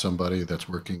going to have somebody that's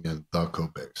working in the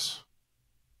code base.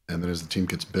 And then as the team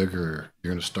gets bigger,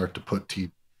 you're going to start to put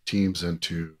teams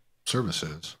into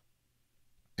services.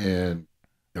 And,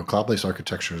 cloud-based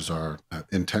architectures are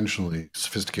intentionally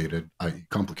sophisticated, i.e.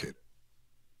 complicated.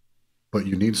 But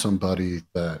you need somebody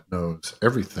that knows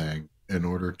everything in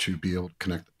order to be able to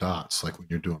connect the dots, like when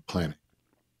you're doing planning.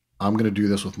 I'm going to do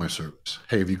this with my service.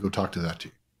 Hey, have you go talk to that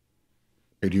team?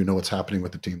 Hey, do you know what's happening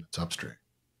with the team that's upstream?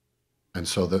 And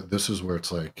so this is where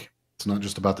it's like, it's not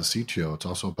just about the CTO, it's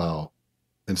also about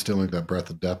instilling that breadth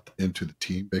of depth into the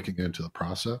team, baking it into the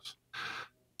process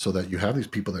so that you have these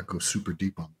people that go super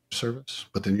deep on their service,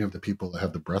 but then you have the people that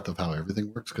have the breadth of how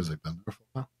everything works because they've been there for a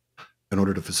while in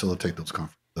order to facilitate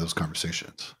those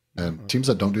conversations. And teams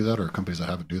that don't do that or companies that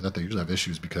haven't do that, they usually have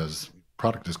issues because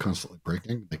product is constantly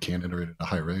breaking. They can't iterate at a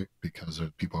high rate because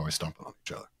people always stomping on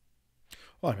each other.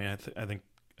 Well, I mean,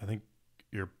 I think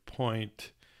your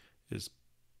point is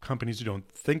companies who don't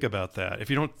think about that. If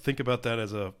you don't think about that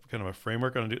as a kind of a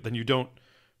framework, then you don't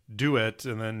do it,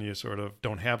 and then you sort of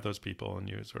don't have those people, and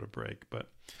you sort of break. But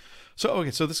so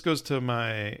this goes to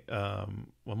my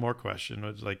one more question,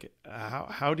 which is like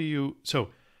how do you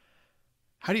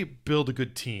build a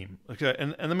good team? Okay,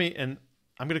 and I'm gonna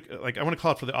I want to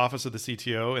call it for the office of the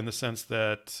CTO in the sense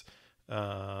that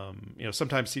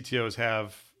sometimes CTOs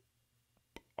have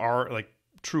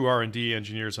true R&D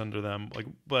engineers under them,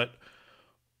 but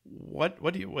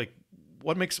what do you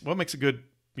what makes a good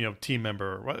team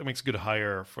member? What makes a good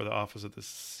hire for the office of the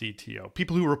CTO?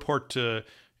 People who report to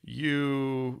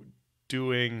you,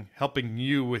 helping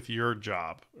you with your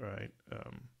job, right?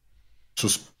 So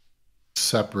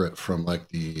separate from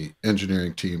the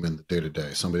engineering team and the day to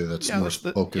day, somebody that's more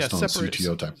focused on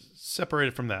CTO type.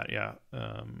 Separated from that, yeah.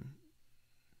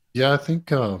 Yeah, I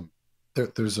think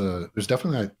there's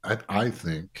definitely I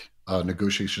think a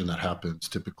negotiation that happens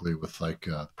typically with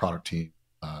the product team,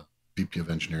 VP of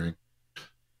engineering.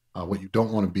 What you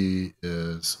don't want to be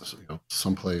is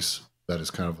someplace that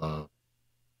is kind of a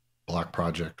black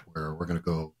project where we're going to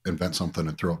go invent something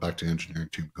and throw it back to the engineering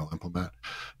team to go implement.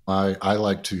 I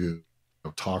like to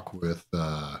talk with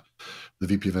the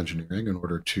VP of engineering in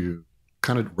order to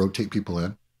kind of rotate people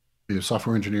in. Be a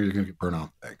software engineer, you're going to get burnt out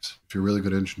on things. If you're a really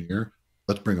good engineer,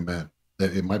 let's bring them in.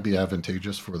 It might be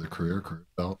advantageous for the career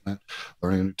development.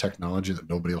 Learning a new technology that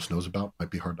nobody else knows about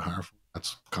might be hard to hire for.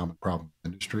 That's a common problem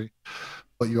in the industry.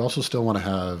 But you also still want to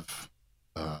have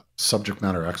subject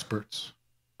matter experts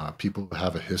people who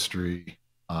have a history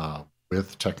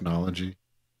with technology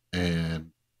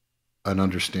and an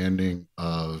understanding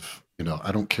of,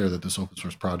 I don't care that this open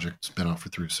source project's been out for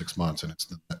 3 to 6 months and it's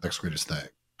the next greatest thing.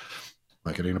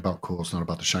 Like, it ain't about cool. It's not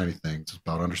about the shiny things. It's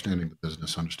about understanding the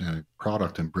business, understanding the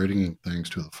product, and bringing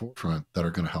things to the forefront that are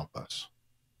going to help us.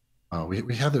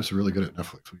 We had this really good at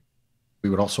Netflix. We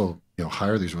would also,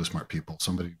 hire these really smart people.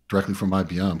 Somebody directly from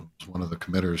IBM who was one of the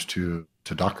committers to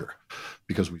Docker,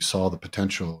 because we saw the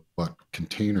potential what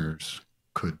containers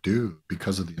could do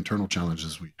because of the internal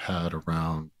challenges we had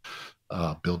around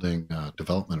building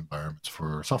development environments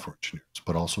for software engineers,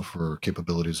 but also for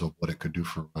capabilities of what it could do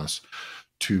for us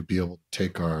to be able to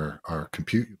take our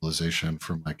compute utilization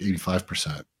from like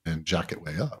 85% and jack it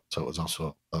way up. So it was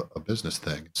also a business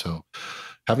thing. So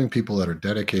having people that are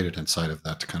dedicated inside of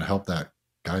that to kind of help that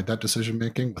guide that decision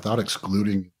making without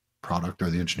excluding product or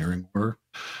the engineering work,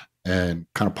 and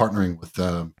kind of partnering with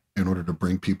them in order to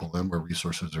bring people in where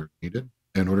resources are needed,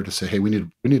 in order to say, hey, we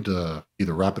need to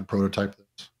either rapid prototype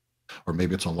this, or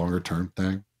maybe it's a longer term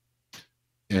thing,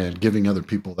 and giving other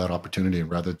people that opportunity, and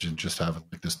rather than just having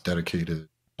like this dedicated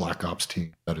black ops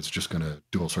team that is just going to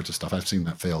do all sorts of stuff. I've seen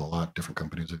that fail a lot. Different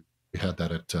companies. We had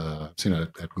that at I've seen it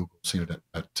at Google, seen it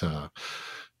at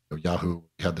Yahoo.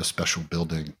 We had this special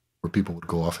building where people would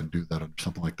go off and do that under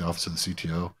something like the Office of the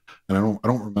CTO. And I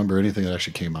don't remember anything that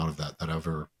actually came out of that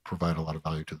ever provided a lot of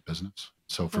value to the business.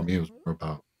 So for me, it was more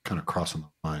about kind of crossing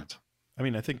those lines. I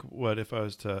mean, I think if I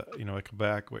was to, come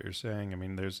back what you're saying, I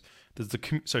mean, there's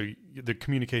the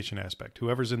communication aspect.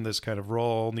 Whoever's in this kind of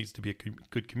role needs to be a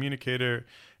good communicator.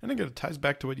 I think it ties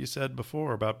back to what you said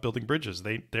before about building bridges.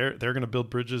 They're going to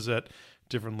build bridges at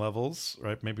different levels,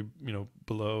 right? Maybe,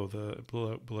 below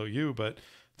you, but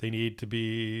they need to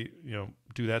be,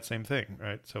 do that same thing,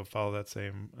 right? So follow that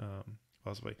same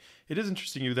philosophy. It is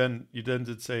interesting. You then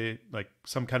did say like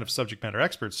some kind of subject matter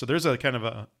experts. So there's a kind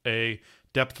of a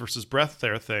depth versus breadth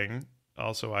there thing.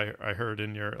 Also, I heard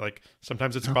in your, like,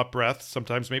 sometimes it's about breadth,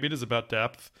 sometimes maybe it is about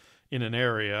depth in an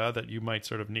area that you might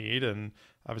sort of need, and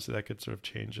obviously that could sort of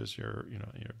change as your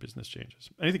business changes.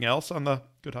 Anything else on the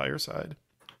good hire side?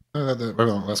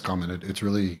 Last comment. It's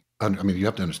really, I mean, you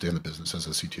have to understand the business as a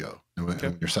CTO, and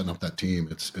when you're setting up that team,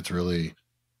 it's really,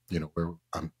 where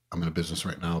I'm in a business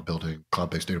right now building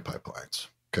cloud-based data pipelines.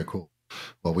 Okay, cool.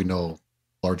 Well, we know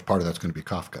a large part of that's going to be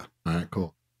Kafka. All right,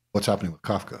 cool. What's happening with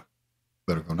Kafka?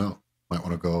 Better go know. Might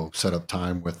want to go set up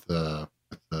time with the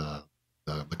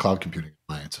cloud computing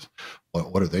alliances.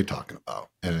 What are they talking about?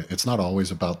 And it's not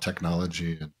always about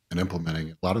technology and implementing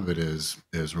it. A lot of it is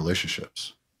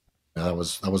relationships. That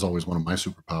was always one of my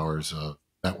superpowers of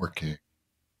networking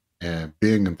and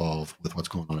being involved with what's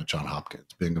going on at Johns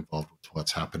Hopkins, being involved with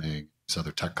what's happening in these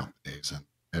other tech companies,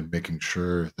 and making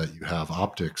sure that you have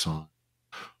optics on,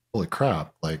 holy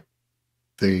crap, like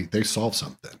they solve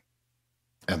something,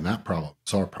 and that problem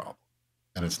is our problem.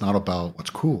 And it's not about what's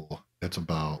cool. It's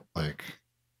about like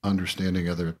understanding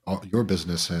your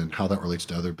business and how that relates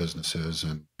to other businesses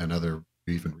and other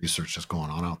even research that's going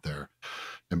on out there,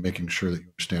 and making sure that you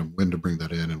understand when to bring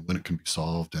that in and when it can be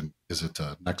solved. And is it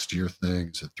a next year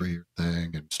thing? Is it a 3-year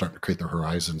thing? And starting to create the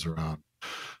horizons around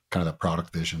kind of that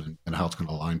product vision and how it's going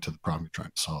to align to the problem you're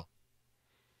trying to solve.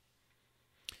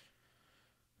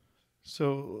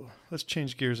 So let's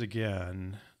change gears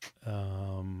again.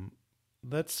 How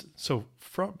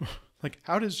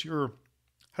does your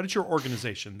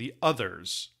organization, the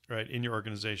others, right, in your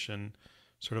organization,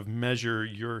 sort of measure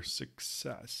your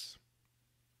success?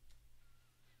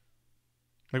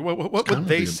 Like what would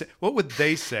they say? What would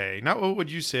they say? Not what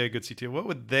would you say, a good CTO? What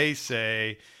would they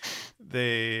say?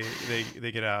 They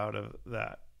get out of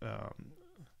that.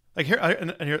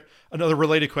 Here another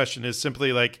related question is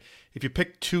simply like, if you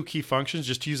pick 2 key functions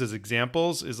just to use as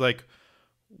examples, is like,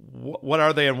 what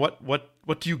are they, and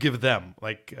what do you give them?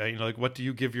 Like, like what do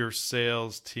you give your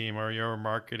sales team or your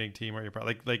marketing team or your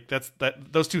product? Like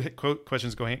those 2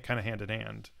 questions go kind of hand in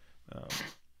hand.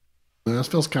 This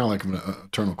feels kind of like an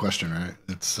eternal question, right?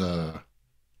 It's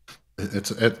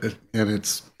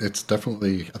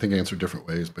definitely, I think, answered different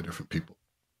ways by different people.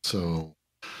 So,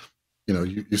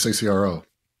 you say CRO,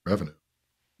 revenue,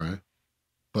 right?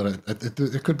 But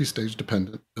it could be stage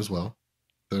dependent as well.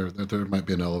 There might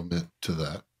be an element to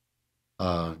that.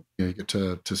 You get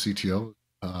to CTO,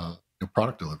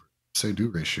 product delivery, say-do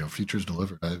ratio, features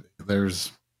delivered. I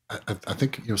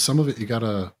think some of it you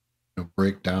gotta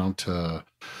break down to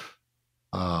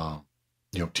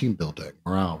team building,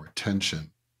 morale,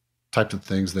 retention, types of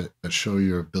things that show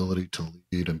your ability to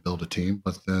lead and build a team.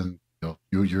 But then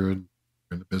you're in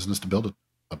the business to build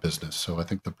a business. So I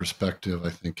think the perspective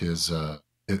is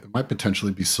it might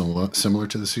potentially be similar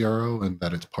to the CRO in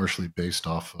that it's partially based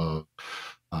off of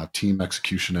team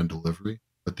execution and delivery,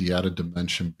 but the added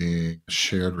dimension being a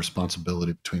shared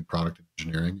responsibility between product and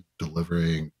engineering,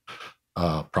 delivering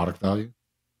product value,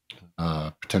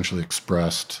 potentially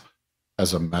expressed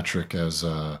as a metric as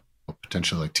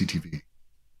potentially like TTV.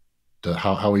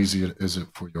 How easy is it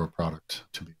for your product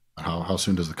to be? How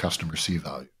soon does the customer see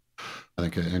value? I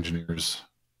think an engineer's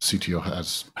CTO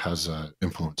has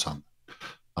influence on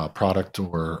product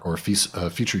or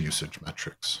feature usage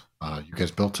metrics. You guys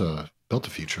built a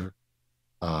feature.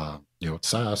 It's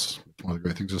SaaS. It's one of the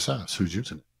great things of SaaS. Who's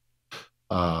using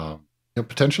it?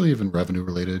 Potentially even revenue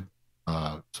related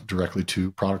directly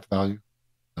to product value.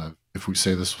 If we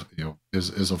say this,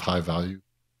 is of high value,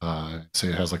 say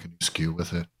it has like a new SKU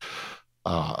with it,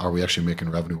 are we actually making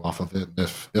revenue off of it? And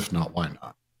if not, why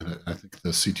not? And I think the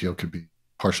CTO could be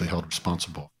partially held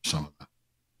responsible for some of that.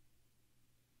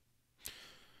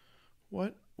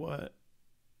 What?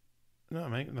 No,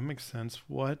 that makes sense.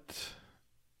 What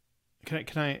can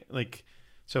I like?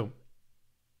 So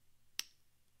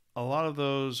a lot of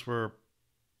those were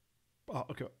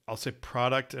okay. I'll say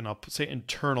product, and I'll say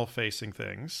internal facing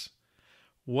things.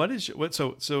 What is what?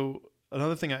 So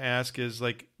another thing I ask is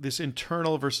like this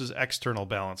internal versus external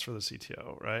balance for the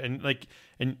CTO, right?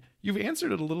 And you've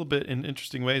answered it a little bit in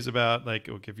interesting ways about like,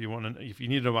 okay, if you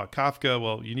need to know about Kafka,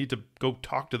 well, you need to go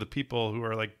talk to the people who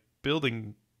are like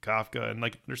building Kafka and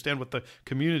like understand what the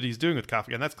community is doing with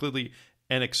Kafka, and that's clearly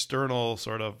an external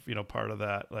sort of part of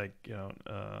that, like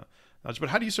but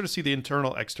how do you sort of see the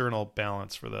internal external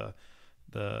balance for the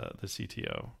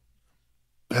CTO?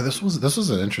 Yeah, this was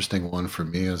an interesting one for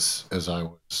me as I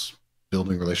was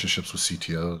building relationships with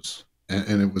CTOs,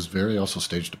 and it was very also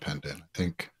stage dependent. I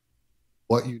think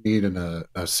what you need in a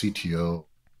CTO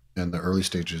in the early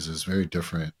stages is very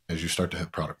different as you start to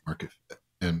hit product market fit.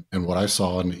 And what I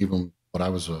saw, and even what I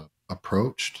was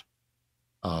approached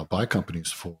by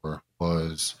companies for,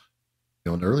 was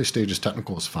in the early stages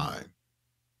technical is fine,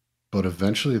 but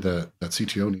eventually that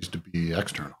CTO needs to be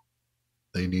external.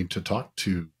 They need to talk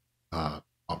to a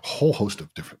whole host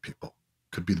of different people.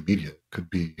 Could be the media, could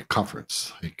be a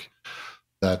conference, like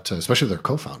that, especially their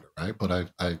co-founder, right? But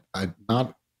I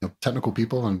not technical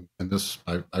people, and this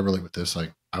I relate with this.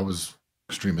 Like I was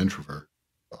extreme introvert.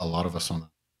 A lot of us on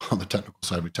the technical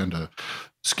side, we tend to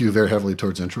skew very heavily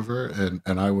towards introvert,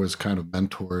 and I was kind of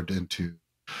mentored into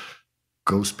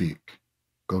go speak,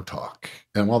 go talk.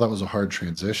 And while that was a hard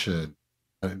transition,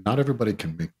 not everybody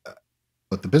can make that,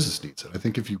 but the business needs it. I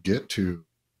think if you get to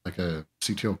like a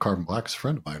CTO of Carbon Black is a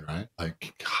friend of mine, right?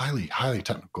 Like highly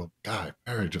technical guy,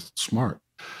 very just smart.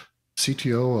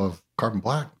 CTO of Carbon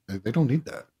Black, they don't need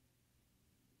that.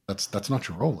 That's not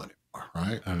your role anymore,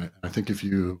 right? And I think if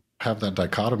you have that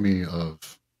dichotomy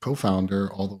of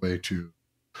co-founder all the way to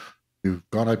you've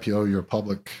gone IPO, you're a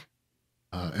public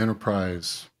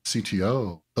enterprise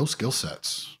CTO, those skill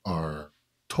sets are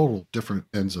total different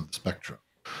ends of the spectrum.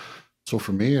 So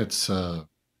for me, it's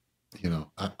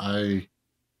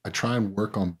I try and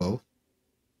work on both.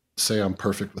 Say I'm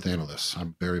perfect with analysts.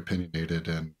 I'm very opinionated,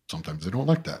 and sometimes they don't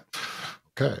like that.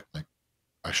 Okay, like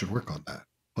I should work on that.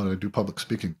 But I do public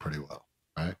speaking pretty well,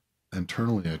 right?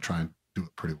 Internally, I try and do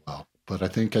it pretty well. But I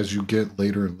think as you get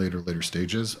later and later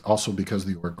stages, also because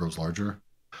the org grows larger,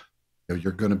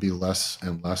 you're going to be less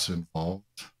and less involved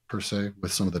per se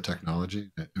with some of the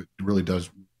technology. It really does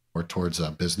more towards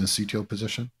a business CTO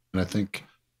position, and I think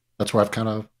that's where I've kind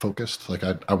of focused. Like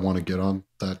I want to get on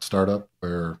that startup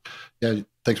where, yeah,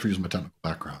 thanks for using my technical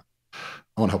background.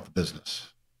 I want to help the business.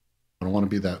 I don't want to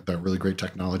be that really great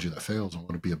technology that fails. I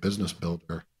want to be a business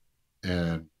builder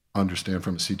and understand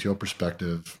from a CTO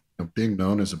perspective, being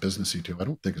known as a business CTO, I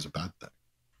don't think is a bad thing.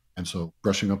 And so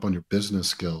brushing up on your business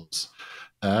skills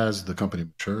as the company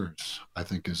matures, I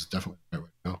think is definitely the right way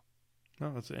to go.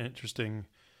 No, that's interesting.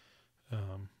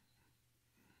 Um,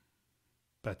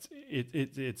 that's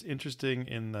it. It's interesting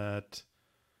in that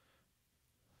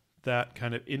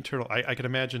kind of internal. I can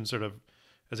imagine sort of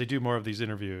as I do more of these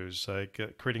interviews, like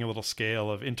creating a little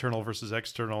scale of internal versus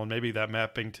external, and maybe that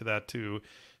mapping to that to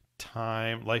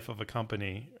time life of a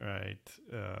company, right?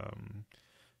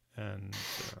 And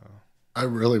I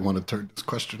really want to turn this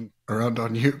question around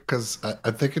on you because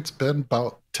I think it's been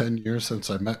about 10 years since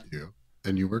I met you,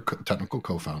 and you were technical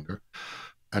co-founder.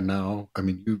 And now, I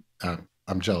mean,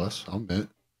 I'm jealous. I'll admit,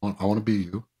 I want to be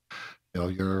you.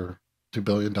 You're $2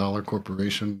 billion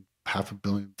corporation, $500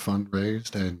 million fund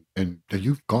raised, and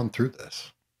you've gone through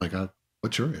this. Like,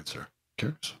 what's your answer?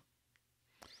 Curious.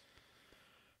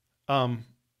 um,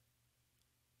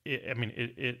 I mean,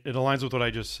 it aligns with what I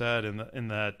just said in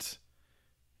that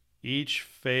each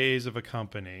phase of a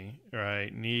company,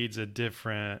 right, needs a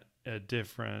different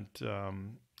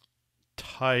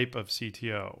type of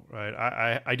CTO,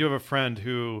 right? I do have a friend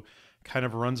who kind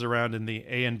of runs around in the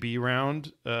A and B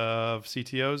round of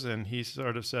CTOs, and he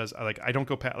sort of says, like, I don't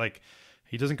go past, like,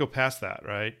 he doesn't go past that,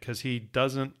 right? Because he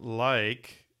doesn't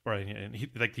like, right, and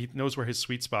he knows where his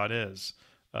sweet spot is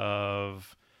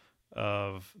of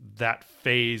that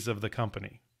phase of the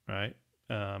company, right?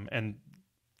 And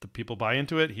the people buy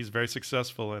into it. He's very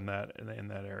successful in that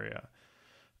area.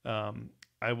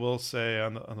 I will say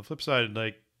on the flip side,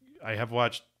 like, I have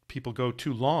watched people go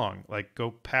too long, like go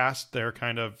past their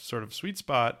kind of sort of sweet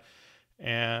spot,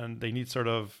 and they need sort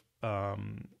of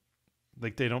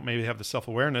like they don't maybe have the self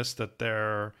awareness that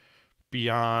they're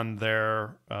beyond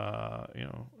their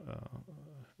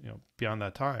beyond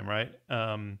that time, right?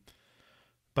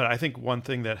 But I think one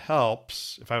thing that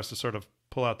helps, if I was to sort of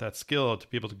pull out that skill to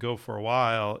be able to go for a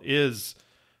while, is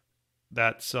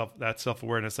that self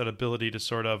awareness, that ability to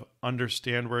sort of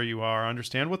understand where you are,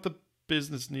 understand what the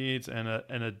business needs, and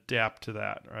adapt to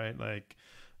that, right? Like,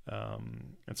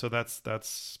 and so that's that,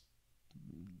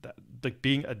 like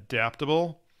being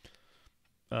adaptable,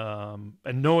 and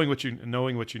knowing what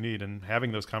you need, and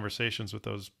having those conversations with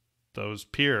those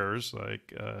peers,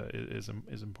 like, is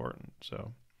important.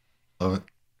 So, Love it.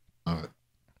 Love it.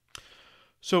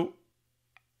 so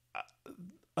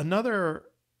another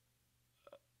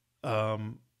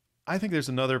I think there's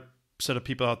another set of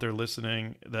people out there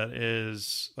listening that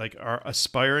is like are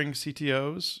aspiring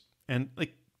CTOs, and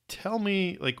like, tell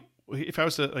me, like, if I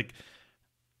was to, like,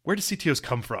 where do CTOs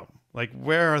come from? Like,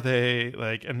 where are they?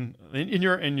 Like, and in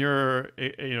your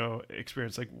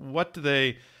experience, like, what do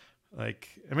they like?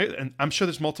 I mean, and I'm sure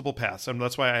there's multiple paths.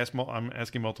 That's why I'm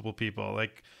asking multiple people.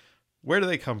 Like, where do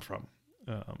they come from?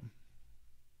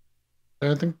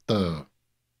 I think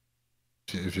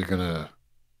if you're gonna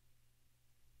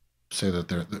say that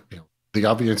the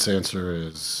obvious answer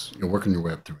is working your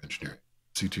way up through engineering.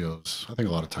 CTOs, I think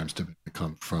a lot of times typically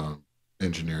come from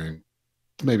engineering,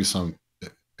 maybe some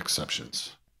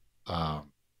exceptions.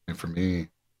 And for me,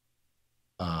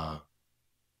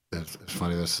 it's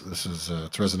funny. This is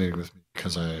it's resonating with me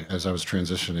because as I was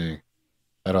transitioning,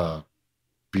 I had a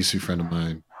VC friend of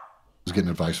mine was getting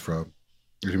advice from,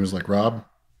 and he was like, "Rob,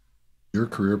 your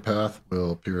career path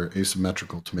will appear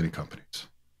asymmetrical to many companies.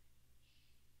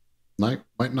 Might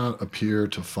not appear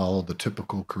to follow the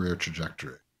typical career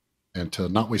trajectory, and to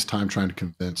not waste time trying to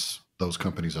convince those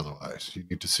companies otherwise. You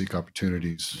need to seek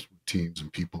opportunities with teams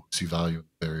and people who see value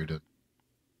in varied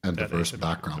and diverse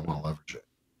background while leveraging.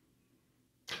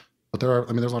 But there's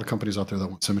a lot of companies out there that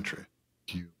want symmetry.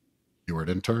 You were an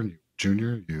intern, you were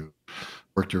junior, you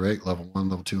worked your rate, level 1,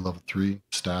 level 2, level 3,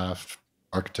 staff,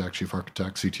 architect, chief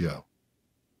architect, CTO,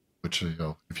 which,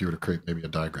 if you were to create maybe a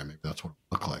diagram, maybe that's what it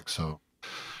would look like. So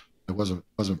it wasn't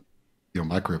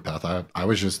my career path. I'm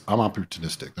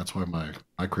opportunistic. That's why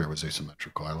my career was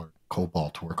asymmetrical. I learned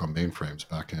COBOL to work on mainframes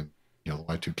back in the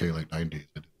Y2K late 90s.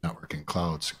 I did networking,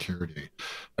 cloud, security.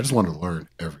 I just wanted to learn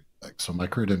everything. So my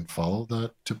career didn't follow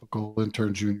that typical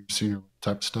intern, junior, senior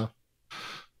type of stuff.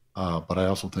 But I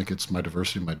also think it's my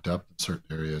diversity, my depth in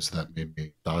certain areas that made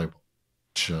me valuable,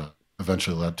 which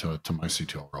eventually led to my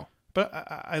CTO role. But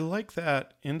I like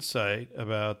that insight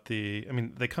about I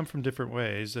mean, they come from different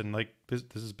ways, and like this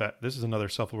is another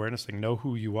self-awareness thing. Know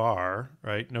who you are,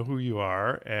 right? Know who you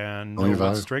are, and know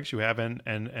what strengths you have, and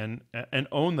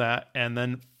own that, and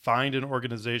then find an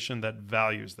organization that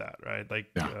values that, right? Like,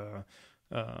 yeah.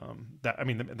 That, I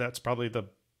mean, that's probably the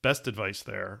best advice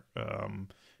there.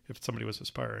 If somebody was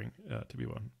aspiring to be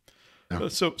one. Yeah.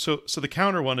 So the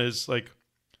counter one is like,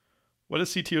 what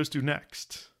does CTOs do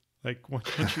next? Like, once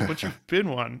you've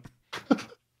been one,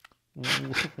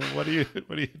 what do you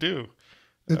do?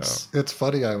 It's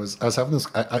funny. I was having this.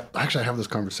 I actually have this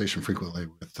conversation frequently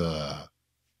with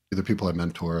either people I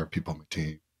mentor or people on my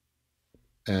team,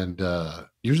 and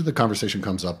usually the conversation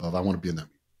comes up of, I want to be in that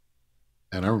meeting.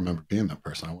 And I remember being that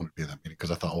person. I wanted to be in that meeting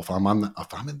because I thought, if I'm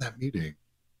in that meeting,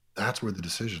 that's where the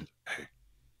decisions are made.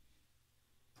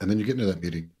 And then you get into that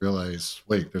meeting, you realize,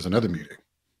 wait, there's another meeting,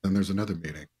 then there's another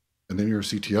meeting, and then you're a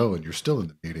CTO and you're still in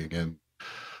the meeting,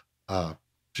 and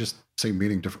just same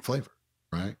meeting, different flavor,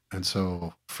 right? And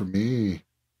so for me,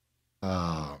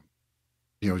 as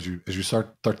you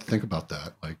start to think about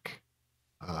that, like,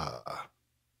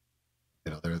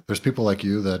 there's people like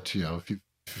you that, if you've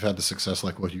had the success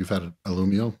like what you've had at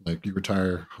Illumio, like you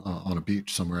retire on a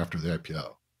beach somewhere after the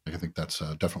IPO. Like, I think that's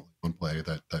definitely one play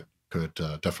that could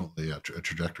definitely a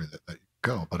trajectory that you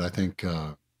go. But I think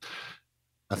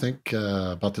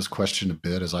about this question a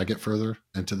bit as I get further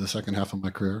into the second half of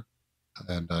my career,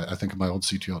 and I think of my old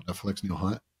CTO at Netflix, Neil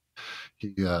Hunt.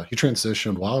 He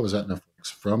transitioned while I was at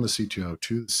Netflix from the CTO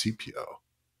to the CPO,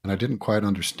 and I didn't quite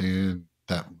understand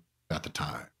that at the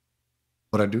time.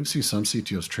 But I do see some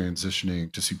CTOs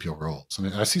transitioning to CPO roles,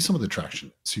 and I see some of the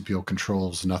traction. CPO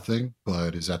controls nothing,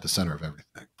 but is at the center of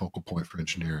everything, focal point for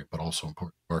engineering, but also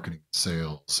important marketing, and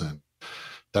sales, and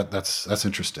that's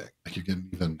interesting. Like you're getting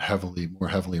even more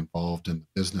heavily involved in the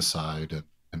business side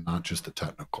and not just the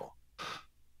technical.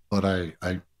 But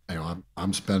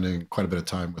I'm spending quite a bit of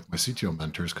time with my CTO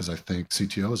mentors because I think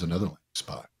CTO is another landing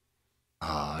spot.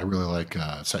 I really like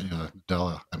Satya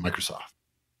Nadella at Microsoft.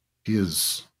 He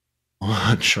is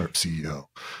one sharp CEO.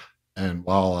 And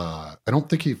while I don't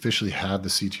think he officially had the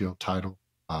CTO title,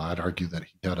 I'd argue that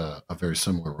he had a very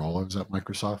similar role. I was at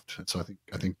Microsoft, and so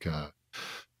I think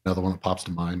another one that pops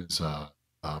to mind is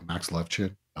Max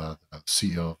Levchin, the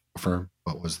CEO of a firm,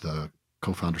 but was the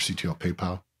co-founder CTO of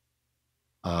PayPal.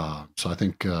 So I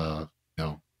think I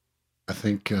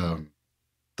think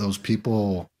those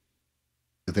people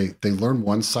they learn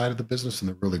one side of the business and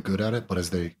they're really good at it, but as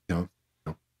they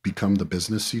become the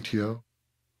business CTO,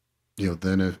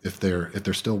 then if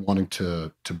they're still wanting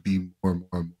to be more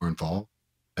involved,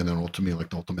 and then ultimately like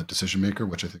the ultimate decision maker,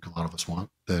 which I think a lot of us want,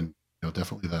 then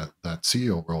definitely that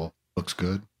CEO role looks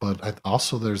good. But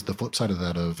also there's the flip side of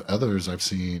that of others I've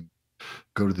seen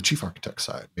go to the chief architect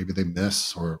side. Maybe they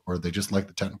miss or they just like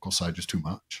the technical side just too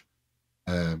much.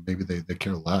 And maybe they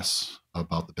care less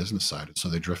about the business side. And so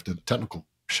they drift into technical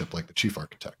leadership like the chief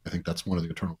architect. I think that's one of the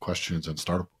eternal questions in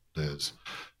startup is,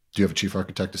 do you have a chief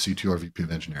architect, a CTO, or VP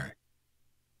of engineering?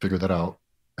 Figure that out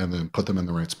and then put them in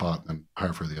the right spot and then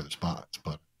hire for the other spots.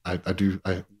 But I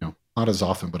not as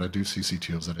often, but I do see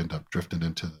CTOs that end up drifting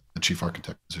into the chief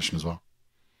architect position as well.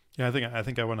 Yeah, I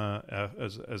think I want to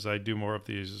as I do more of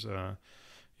these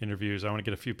interviews, I want to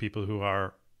get a few people who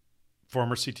are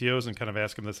former CTOs and kind of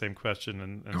ask them the same question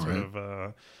and sort right.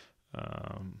 of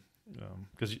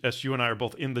because you and I are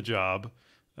both in the job,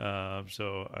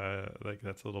 so like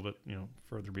that's a little bit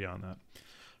further beyond that.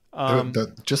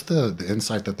 Just the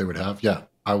insight that they would have. Yeah,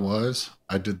 I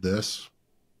did this.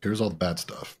 Here's all the bad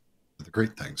stuff. The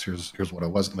great things. Here's what I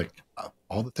wasn't like.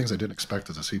 All the things I didn't expect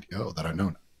as a CTO that I know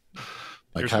now.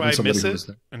 Like here's having why I somebody miss who it, was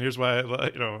there. and here's why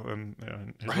and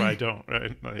here's why I don't.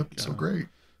 Right? Like So great.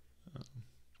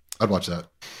 I'd watch that.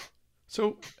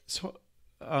 So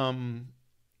um,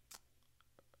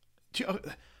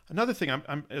 another thing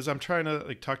I'm trying to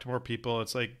like talk to more people.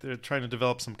 It's like they're trying to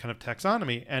develop some kind of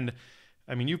taxonomy, and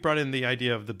I mean, you've brought in the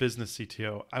idea of the business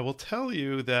CTO. I will tell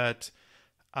you that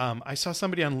I saw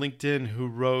somebody on LinkedIn who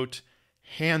wrote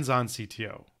hands-on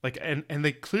CTO, like, and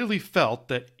they clearly felt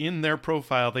that in their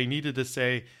profile they needed to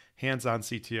say hands-on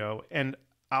CTO. And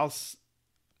I'll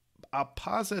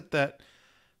posit that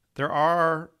there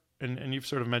are, and you've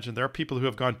sort of mentioned, there are people who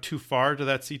have gone too far to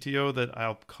that CTO that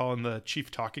I'll call in the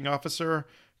chief talking officer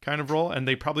kind of role, and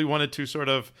they probably wanted to sort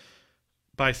of,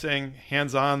 by saying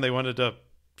hands-on, they wanted to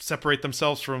separate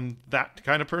themselves from that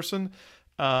kind of person.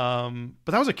 But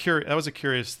that was a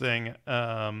curious thing.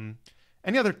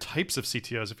 Any other types of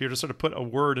CTOs? If you were to sort of put a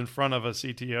word in front of a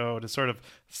CTO to sort of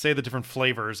say the different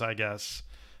flavors, I guess.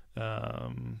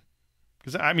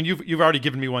 Because I mean, you've already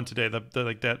given me one today. The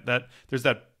like that there's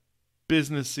that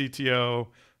business CTO,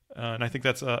 and I think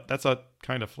that's a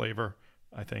kind of flavor.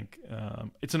 I think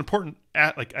it's an important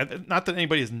not that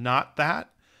anybody is not that.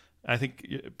 I think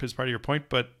is part of your point,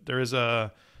 but there is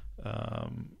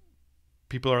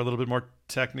people are a little bit more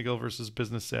technical versus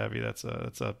business savvy. That's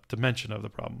a dimension of the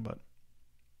problem, but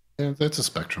Yeah, that's a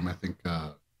spectrum. I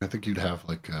think you'd have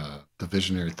like the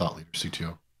visionary thought leader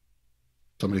CTO,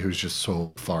 somebody who's just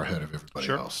so far ahead of everybody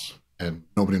sure. else, and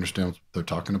nobody understands what they're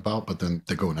talking about. But then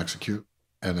they go and execute,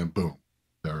 and then boom,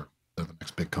 they're the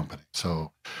next big company.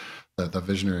 So that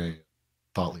visionary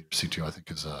thought leader CTO, I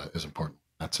think, is important.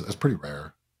 That's pretty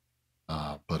rare,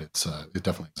 but it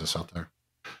definitely exists out there.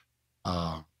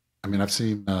 I mean, I've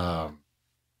seen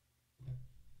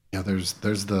there's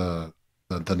the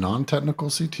non-technical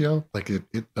CTO, like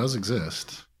it does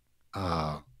exist.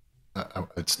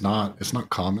 It's not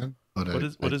common, but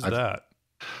What is that?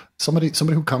 somebody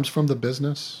who comes from the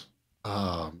business.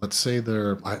 Let's say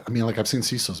I mean, like I've seen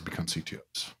CISOs become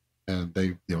CTOs, and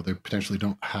they potentially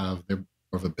don't have they're more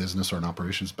of a business or an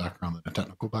operations background than a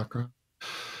technical background.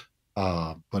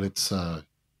 But it's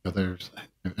there's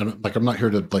and like I'm not here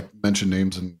to like mention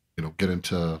names and get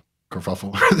into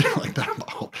kerfuffle or anything like that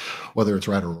about whether it's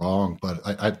right or wrong. But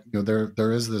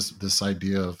there is this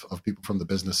idea of people from the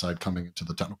business side coming into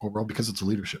the technical world because it's a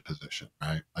leadership position,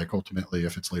 right? Like ultimately,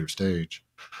 if it's later stage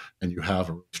and you have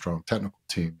a really strong technical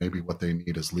team, maybe what they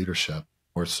need is leadership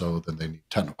more so than they need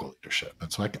technical leadership.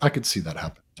 And so I could see that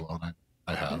happen as well, and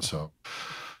I have. So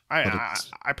but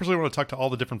it's I personally want to talk to all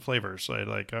the different flavors. So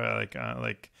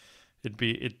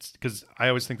it's because I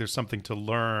always think there's something to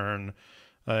learn,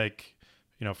 like,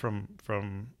 from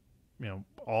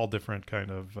all different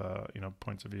kind of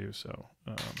points of view. So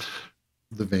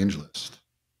the evangelist.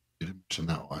 You didn't mention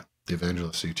that one. The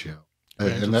evangelist CTO, and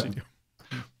evangelist. that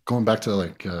going back to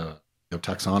like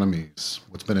taxonomies.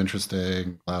 What's been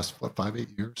interesting last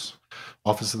 5-8 years?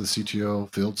 Office of the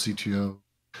CTO, field CTO.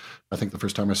 I think the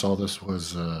first time I saw this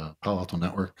was Palo Alto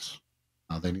Networks.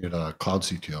 They needed a cloud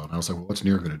CTO, and I was like, "Well, what's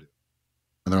Near going to do?"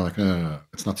 And they're like, no,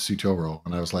 it's not the CTO role."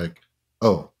 And I was like,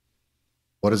 "Oh,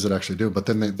 what does it actually do?" But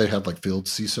then they had like field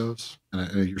CISOs,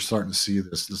 and you're starting to see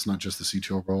this. It's not just the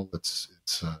CTO role; it's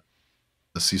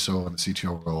the CISO and the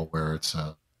CTO role, where it's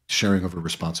sharing of a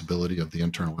responsibility of the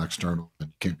internal and external, and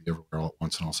you can't be everywhere all at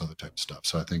once and all this other type of stuff.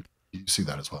 So I think you see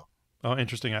that as well. Oh,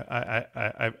 interesting.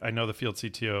 I know the field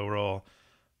CTO role.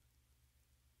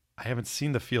 I haven't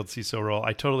seen the field CISO role.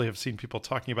 I totally have seen people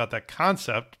talking about that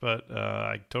concept, but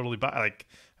I totally buy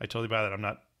that.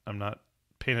 I'm not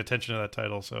paying attention to that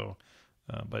title. So,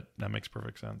 but that makes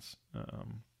perfect sense.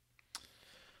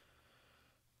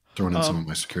 Throwing in some of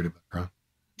my security background.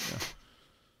 Yeah.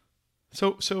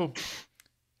 So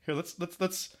here let's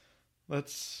because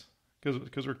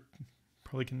we're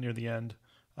probably getting near the end.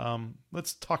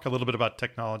 Let's talk a little bit about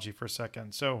technology for a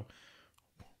second. So,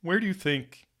 where do you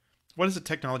think? What is a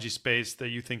technology space that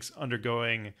you think's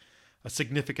undergoing a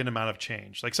significant amount of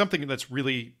change? Like something that's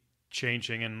really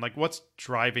changing, and like what's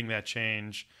driving that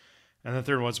change? And the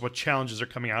third was what challenges are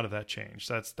coming out of that change.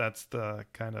 That's the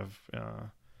kind of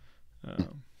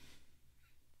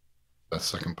that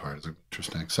second part is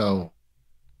interesting. So,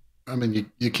 I mean,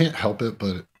 you can't help it,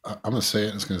 but I'm going to say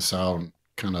it. It's going to sound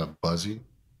kind of buzzy,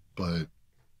 but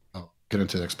I'll get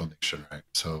into the explanation, right?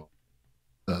 So,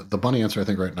 the bunny answer, I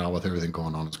think, right now with everything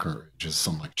going on in its current age is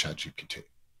something like ChatGPT.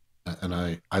 And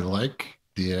I like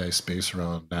the AI space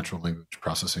around natural language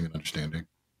processing and understanding.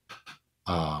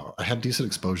 I had decent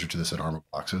exposure to this at Armor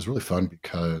Blocks. It was really fun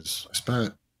because I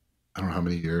spent, I don't know how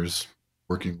many years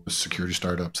working with security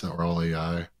startups that were all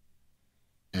AI.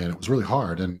 And it was really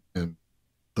hard. And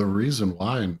the reason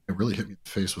why, and it really hit me in the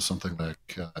face with something like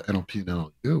NLP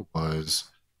and NLU, was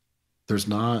there's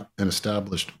not an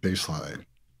established baseline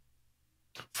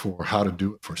for how to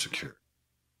do it for security.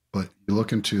 But you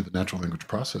look into the natural language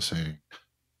processing,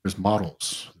 there's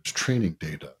models, there's training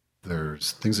data,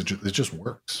 there's things that it just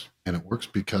works. And it works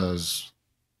because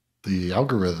the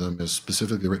algorithm is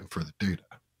specifically written for the data.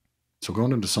 So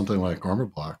going into something like Armor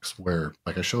Blocks, where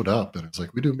like I showed up and it's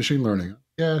like, we do machine learning.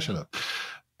 Yeah, shut up.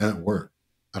 And it worked.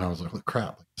 And I was like, "Holy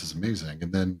crap, like, this is amazing."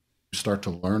 And then you start to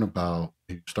learn about,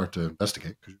 you start to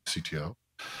investigate because you're CTO,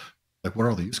 like what are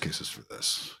all the use cases for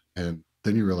this? And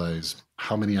then you realize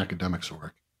how many academics are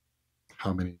working,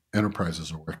 how many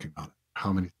enterprises are working on it,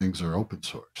 how many things are open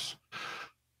source,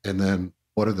 and then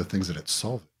what are the things that it's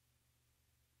solving.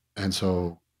 And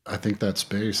so I think that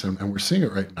space, and we're seeing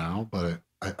it right now, but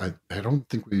I don't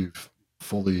think we've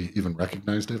fully even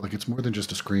recognized it. Like it's more than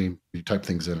just a screen. You type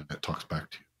things in and it talks back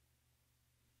to you.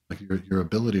 Like your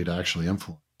ability to actually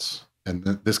influence. And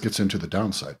this gets into the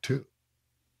downside too.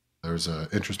 There's an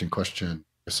interesting question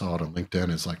I saw it on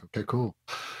LinkedIn. It's like, okay, cool.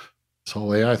 This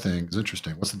whole AI thing is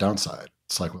interesting. What's the downside?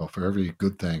 It's like, well, for every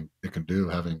good thing it can do,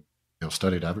 having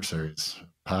studied adversaries in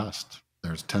the past,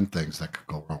 there's 10 things that could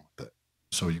go wrong with it.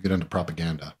 So you get into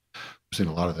propaganda. We've seen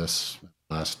a lot of this in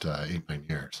the last 8-9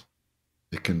 years.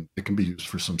 It can be used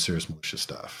for some serious malicious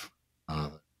stuff.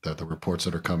 That the reports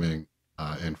that are coming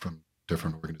in from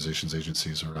different organizations,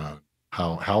 agencies around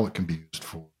how it can be used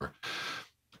for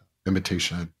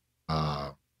imitation,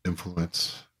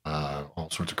 influence, all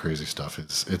sorts of crazy stuff.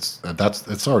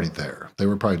 It's already there. They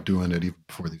were probably doing it even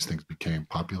before these things became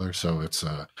popular. So it's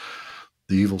the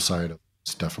evil side of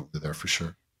it's definitely there for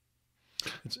sure.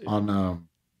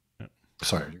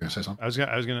 Sorry, you're gonna say something?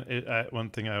 One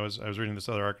thing I was reading this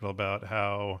other article about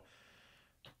how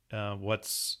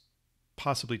what's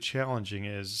possibly challenging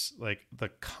is like the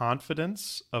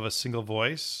confidence of a single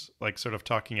voice, like sort of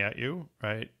talking at you,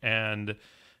 right? And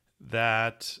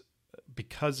that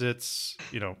because it's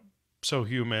so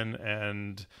human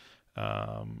and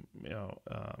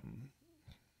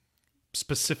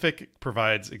specific,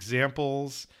 provides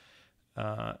examples,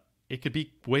 it could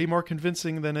be way more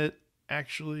convincing than it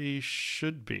actually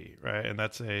should be, right? And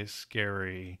that's a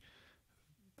scary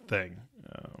thing.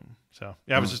 So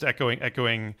yeah, I was just echoing.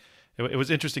 It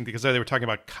was interesting because they were talking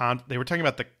about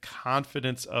the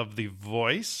confidence of the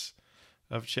voice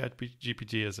of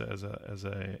ChatGPT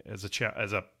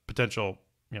as a potential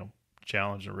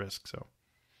challenge or risk. So,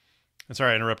 and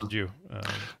sorry I interrupted you.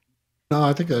 No,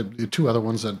 I think the two other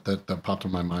ones that popped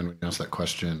in my mind when you asked that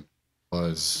question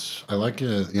was I like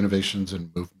the innovations and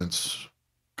movements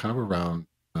kind of around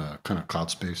kind of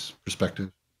cloud space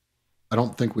perspective. I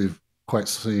don't think we've quite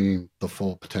seen the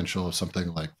full potential of something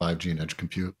like 5G and edge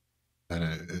compute, and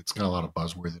it's got a lot of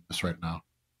buzzworthiness right now,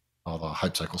 all the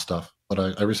hype cycle stuff.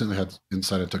 But I recently had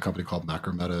insight into a company called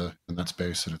Macrometa in that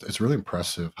space, and it's really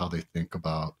impressive how they think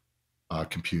about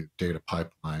compute data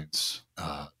pipelines.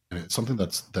 And it's something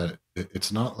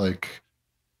it's not like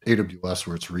AWS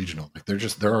where it's regional. Like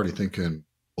they're already thinking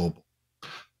global,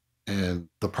 and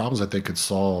the problems that they could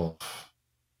solve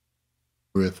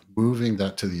with moving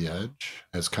that to the edge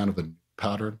as kind of a new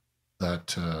pattern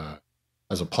that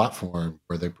as a platform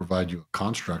where they provide you a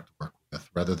construct to work with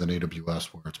rather than AWS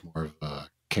where it's more of a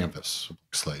canvas, a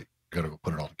blank slate. You got to go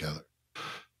put it all together.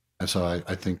 And so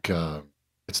I think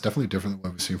it's definitely different than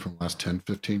what we've seen from the last 10,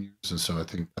 15 years. And so I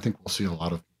think we'll see a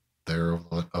lot of there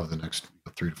over the next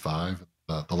 3 to 5.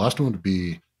 The last one would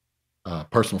be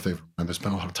personal favorite, and I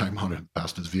spent a lot of time on it in the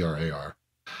past, is VR AR.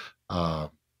 Uh,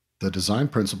 the design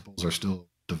principles are still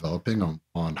developing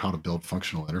on how to build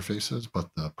functional interfaces, but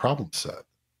the problem set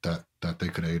that they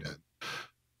could aid in.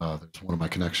 There's one of my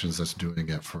connections that's doing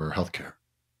it for healthcare,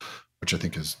 which I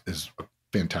think is a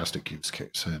fantastic use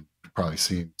case, and you've probably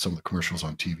seen some of the commercials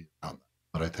on TV around that.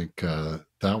 But I think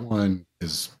that one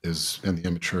is in the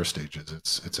immature stages.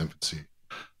 It's infancy,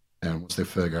 and once they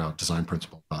figure out design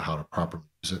principle about how to properly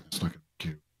use it, it's not going to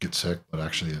make you get sick, but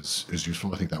actually is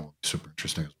useful. I think that will be super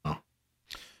interesting as well.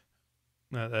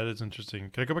 That is interesting.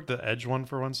 Can I go back to the edge one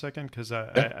for 1 second? Because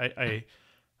Yeah.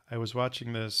 I was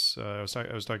watching this. I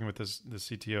was talking with the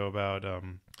CTO about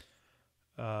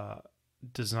uh,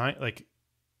 design. Like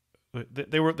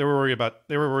they were worried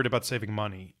about saving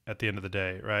money at the end of the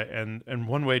day, right? And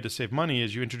one way to save money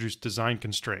is you introduce design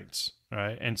constraints,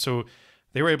 right? And so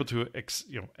they were able to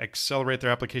accelerate their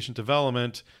application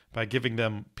development by giving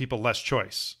them people less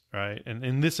choice, right? And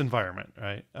in this environment,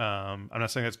 right? I'm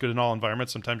not saying that's good in all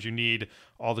environments. Sometimes you need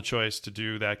all the choice to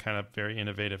do that kind of very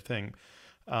innovative thing.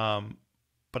 Um,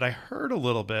 but I heard a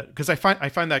little bit because I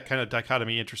find that kind of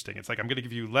dichotomy interesting. It's like I'm going to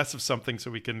give you less of something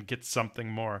so we can get something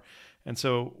more. And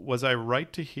so was I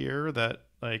right to hear that,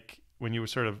 like, when you were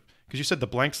sort of, because you said the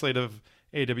blank slate of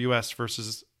AWS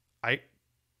versus I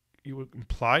you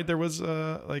implied there was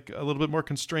like a little bit more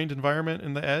constrained environment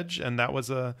in the edge, and that was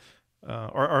or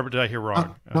did I hear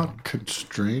wrong? Not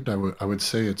constrained. I would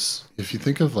say it's if you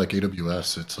think of like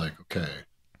AWS, it's like, okay,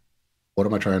 what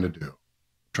am I trying to do?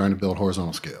 Trying to build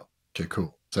horizontal scale. Okay,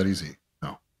 cool. Is that easy?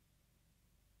 No.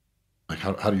 Like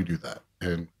how do you do that?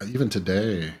 And even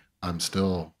today, I'm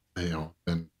still,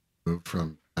 been moved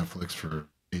from Netflix for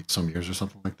 8 some years or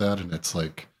something like that. And it's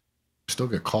like I still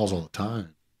get calls all the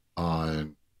time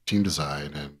on team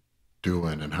design and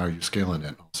doing and how are you scaling it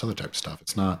and all this other type of stuff.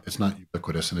 It's not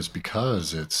ubiquitous, and it's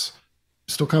because it's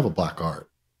still kind of a black art.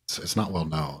 It's not well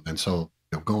known. And so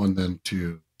going then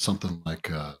to something like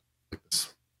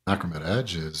this Acrobat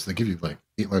Edge is they give you like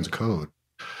 8 lines of code.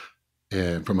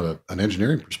 And from an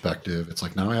engineering perspective, it's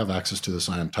like now I have access to this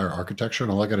entire architecture,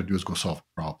 and all I got to do is go solve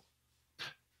a problem.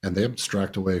 And they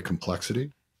abstract away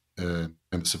complexity and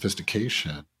the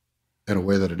sophistication in a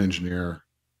way that an engineer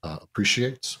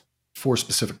appreciates for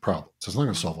specific problems. So it's not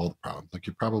going to solve all the problems. Like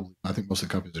I think most of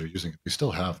the companies that are using it, they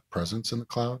still have presence in the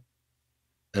cloud.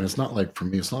 And it's not like, for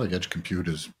me, it's not like edge compute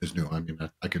is new. I mean,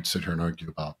 I could sit here and argue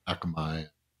about Akamai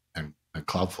and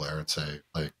Cloudflare and say,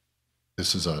 like,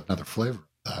 this is another flavor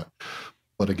of that.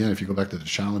 But again, if you go back to the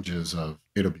challenges of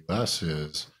AWS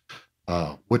is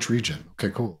which region? Okay,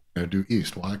 cool. We're going to do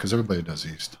East. Why? Because everybody does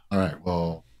East. All right,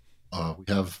 well,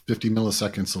 we have 50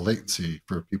 milliseconds of latency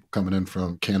for people coming in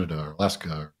from Canada or Alaska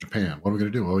or Japan. What are we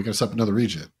going to do? Well, we got to set up another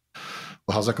region.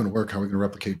 Well, how's that going to work? How are we going to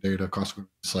replicate data?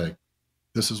 It's like,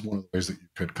 this is one of the ways that you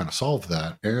could kind of solve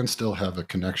that and still have a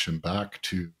connection back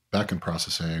to backend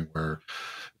processing where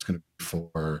it's going to be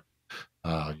for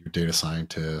your data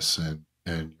scientists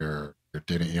and your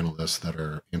data analysts that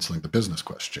are answering the business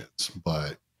questions.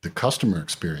 But the customer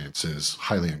experience is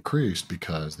highly increased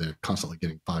because they're constantly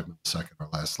getting 5 millisecond or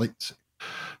less latency.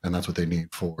 And that's what they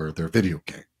need for their video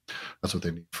game. That's what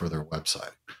they need for their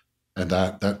website. And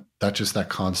that just that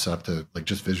concept of like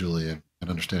just visually and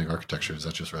understanding architectures,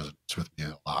 that just resonates with me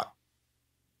a lot.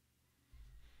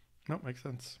 No, makes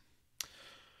sense.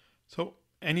 So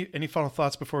any final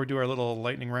thoughts before we do our little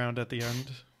lightning round at the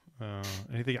end?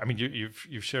 Anything? I mean,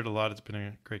 you've shared a lot. It's been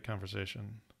a great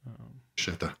conversation.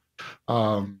 Shit.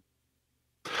 Um,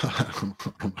 I don't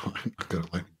know. I'm not good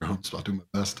at lightning rounds, so I'll do my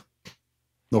best.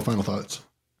 No final thoughts.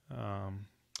 Um,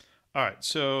 all right.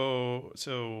 So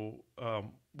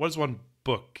what is one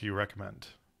book you recommend?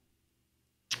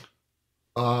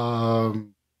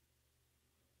 Um,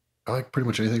 I like pretty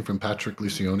much anything from Patrick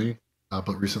Lencioni,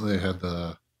 but recently I had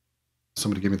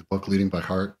somebody gave me the book Leading by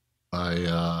Heart by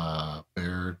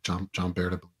John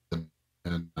Baird, I believe,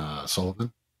 and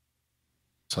Sullivan.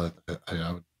 So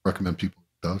I would recommend people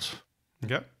those.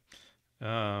 Okay. You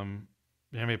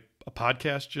have a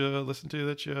podcast you listen to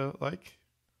that you like?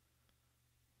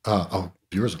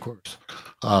 Yours, of course.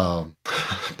 Um,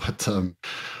 but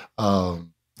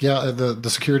yeah, the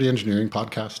security engineering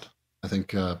podcast. I think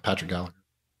Patrick Gallagher.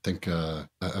 I think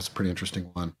that's a pretty interesting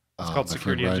one. It's called My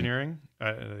friend Security Ryan. Engineering.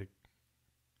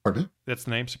 Pardon me? That's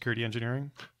the name, Security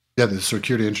Engineering. Yeah, the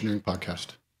security engineering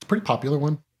podcast. It's a pretty popular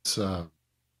one. It's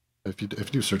if you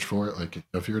do search for it, like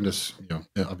if you're in this,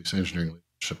 obviously engineering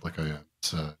leadership like I am,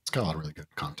 it's got a lot of really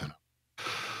good content.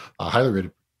 Highly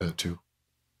rated too.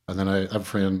 And then I have a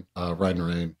friend, Ryan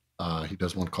Rain. He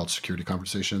does one called Security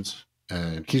Conversations,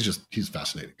 and he's a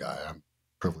fascinating guy. I'm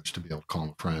privileged to be able to call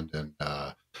him a friend, and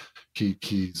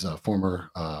he's a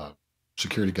former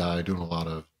security guy doing a lot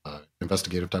of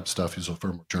investigative type of stuff. He's a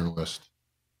former journalist.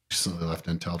 Recently left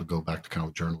Intel to go back to kind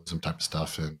of journalism type of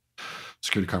stuff, and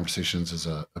Security Conversations is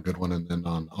a good one. And then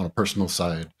on a personal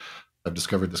side, I've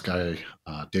discovered this guy,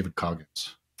 David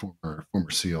Coggins, former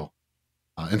SEAL,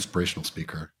 inspirational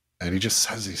speaker, and he just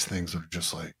says these things that are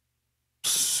just like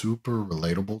super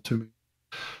relatable to me.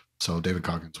 So David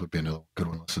Coggins would be another good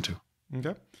one to listen to.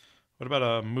 Okay. What about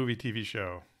a movie, TV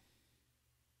show?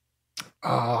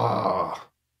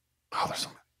 There's so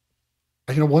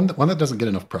many. One that doesn't get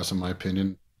enough press, in my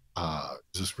opinion,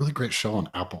 is this really great show on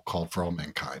Apple called For All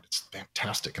Mankind. It's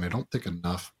fantastic, and I don't think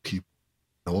enough people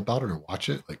know about it or watch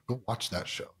it. Like, go watch that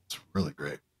show. It's really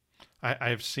great.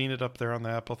 I've seen it up there on the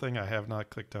Apple thing. I have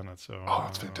not clicked on it. So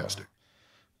It's fantastic.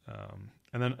 And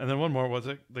then one more. Was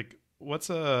it like what's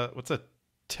a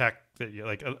tech that you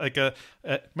like a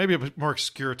maybe a more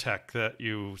obscure tech that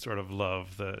you sort of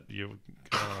love that you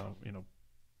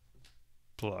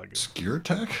plug Obscure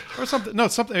tech or something? No,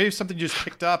 something maybe something you just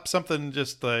picked up. Something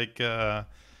just like I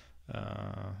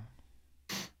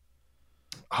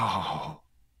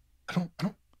don't.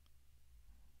 I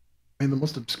mean, the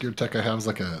most obscure tech I have is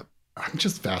I'm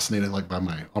just fascinated, like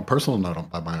on a personal note,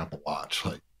 by my Apple Watch.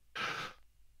 Like,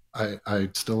 I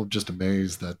still just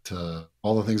amazed that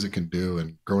all the things it can do.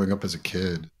 And growing up as a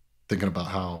kid, thinking about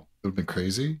how it would have been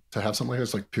crazy to have something like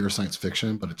this, like pure science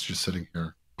fiction, but it's just sitting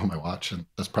here on my watch, and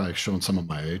that's probably showing some of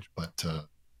my age. But I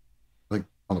think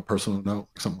on a personal note,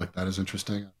 something like that is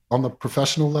interesting. On the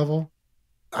professional level,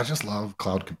 I just love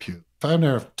cloud compute. If I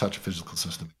never touch a physical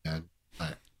system again,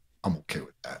 I'm okay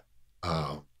with that.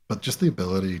 But just the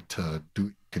ability to do what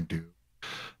you can do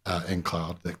in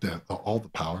cloud, like all the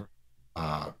power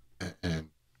and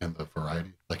the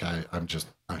variety. Like I'm just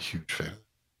a huge fan.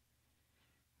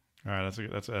 All right,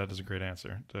 that is a great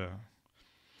answer.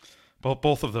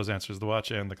 Both of those answers, the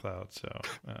watch and the cloud. So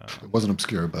it wasn't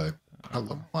obscure, but I love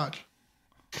the watch.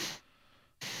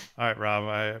 All right, Rob,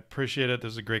 I appreciate it.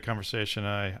 This is a great conversation.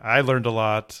 I learned a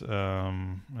lot,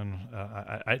 and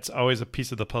it's always a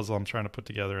piece of the puzzle I'm trying to put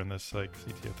together in this like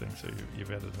CTO thing. So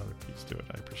you've added another piece to it.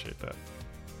 I appreciate that.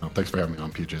 Thanks for having me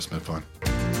on, PJ. It's been fun.